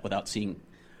don't know that without seeing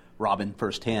Robin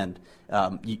firsthand.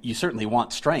 You certainly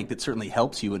want strength. It certainly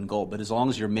helps you in goal. But as long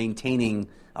as you're maintaining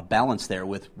a balance there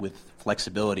with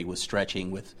flexibility, with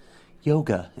stretching, with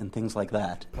yoga and things like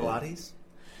that. Pilates?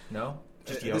 No?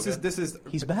 Just yoga? This is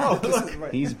He's back.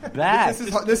 He's back.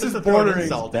 This is bordering.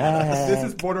 Back. This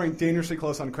is bordering dangerously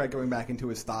close on Craig going back into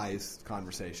his thighs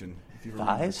conversation. If you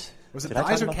remember. Thighs? Was it Did I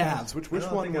thighs talk or about calves? that? Which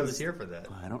one was here for that?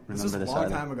 I don't This was remember a this long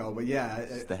either. time ago, but yeah.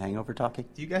 Is the hangover talking?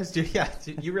 Do you guys do? Yeah.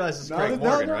 You realize this is Craig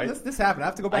Morgan, right? This happened. I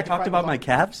have to go back. I talked about my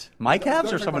calves? My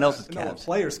calves or someone else's No, calves?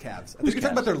 players' calves. I Whose think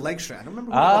you're talking calves? about their leg strength. I don't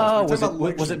remember what it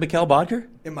was. Was it Mikhail Bodker?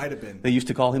 It might have been. They used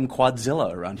to call him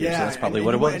Quadzilla around here, so that's probably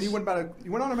what it was. And you went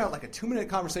on about like a 2-minute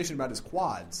conversation about his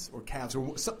quads or calves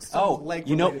or some leg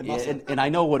muscle. And I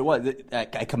know what it was. I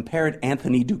compared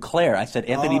Anthony Duclair. I said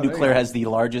Anthony Duclair has the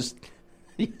largest.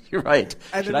 You're right.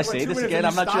 Should I say this again?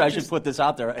 I'm not sure I should put this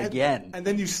out there again. And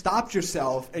then you stopped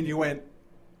yourself and you went,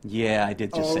 yeah, I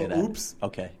did just say that. Oops.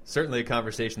 Okay. Certainly a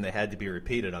conversation that had to be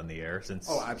repeated on the air since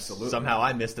absolutely. Somehow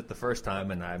I missed it the first time,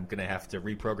 and I'm going to have to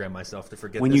reprogram myself to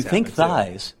forget when this you think happened,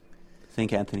 too. thighs,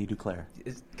 think Anthony Duclair.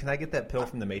 Can I get that pill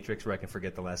from the Matrix where I can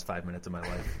forget the last 5 minutes of my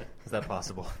life? Is that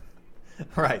possible?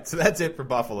 All right, so that's it for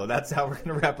Buffalo. That's how we're going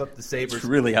to wrap up the Sabres. It's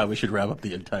really how we should wrap up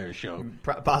the entire show.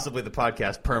 Possibly the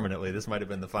podcast permanently. This might have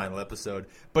been the final episode,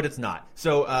 but it's not.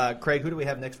 So, Craig, who do we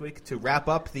have next week to wrap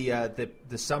up the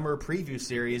summer preview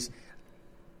series?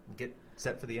 Get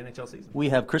set for the NHL season. We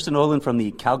have Kristen Nolan from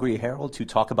the Calgary Herald to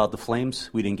talk about the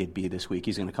Flames. We didn't get B this week.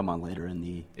 He's going to come on later in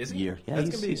the year. Yeah,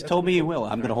 he's told me he will.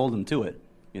 I'm going to hold him to it.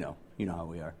 You know how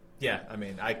we are. Yeah, I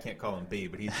mean, I can't call him B,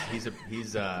 but he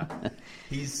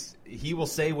will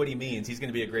say what he means. He's going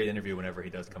to be a great interview whenever he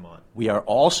does come on. We are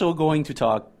also going to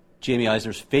talk Jaime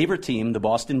Eisner's favorite team, the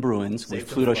Boston Bruins, with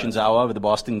Pluto Shinzawa of the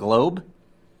Boston Globe.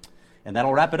 And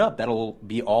that'll wrap it up. That'll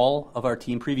be all of our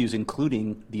team previews,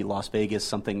 including the Las Vegas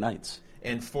something Knights.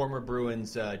 And former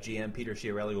Bruins GM Peter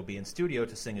Chiarelli will be in studio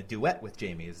to sing a duet with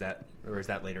Jaime. Is that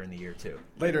later in the year, too?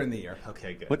 Later in the year.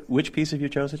 Okay, good. Which piece have you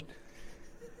chosen?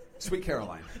 Sweet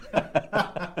Caroline. All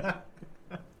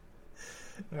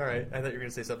right. I thought you were going to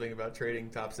say something about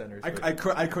trading top centers. I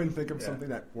couldn't think of something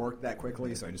that worked that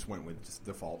quickly, so I just went with just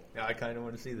default. Yeah, I kind of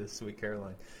want to see this, Sweet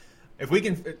Caroline. If we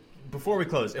can, before we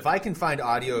close, if I can find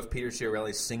audio of Peter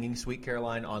Chiarelli singing Sweet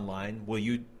Caroline online, will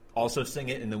you also sing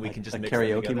it, and then we can just a mix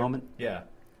karaoke it together? moment? Yeah.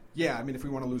 Yeah, I mean, if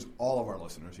we want to lose all of our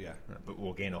listeners, yeah. But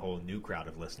we'll gain a whole new crowd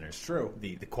of listeners. True.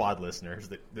 The quad listeners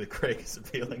that Craig is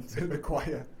appealing to. The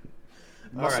quiet.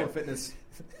 Muscle fitness.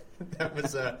 That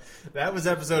was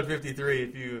episode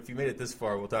 53. If you made it this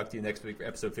far, we'll talk to you next week for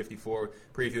episode 54,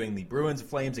 previewing the Bruins and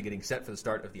Flames and getting set for the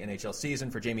start of the NHL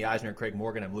season. For Jaime Eisner and Craig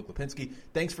Morgan, I'm Luke Lapinski.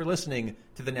 Thanks for listening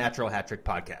to the Natural Hat Trick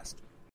Podcast.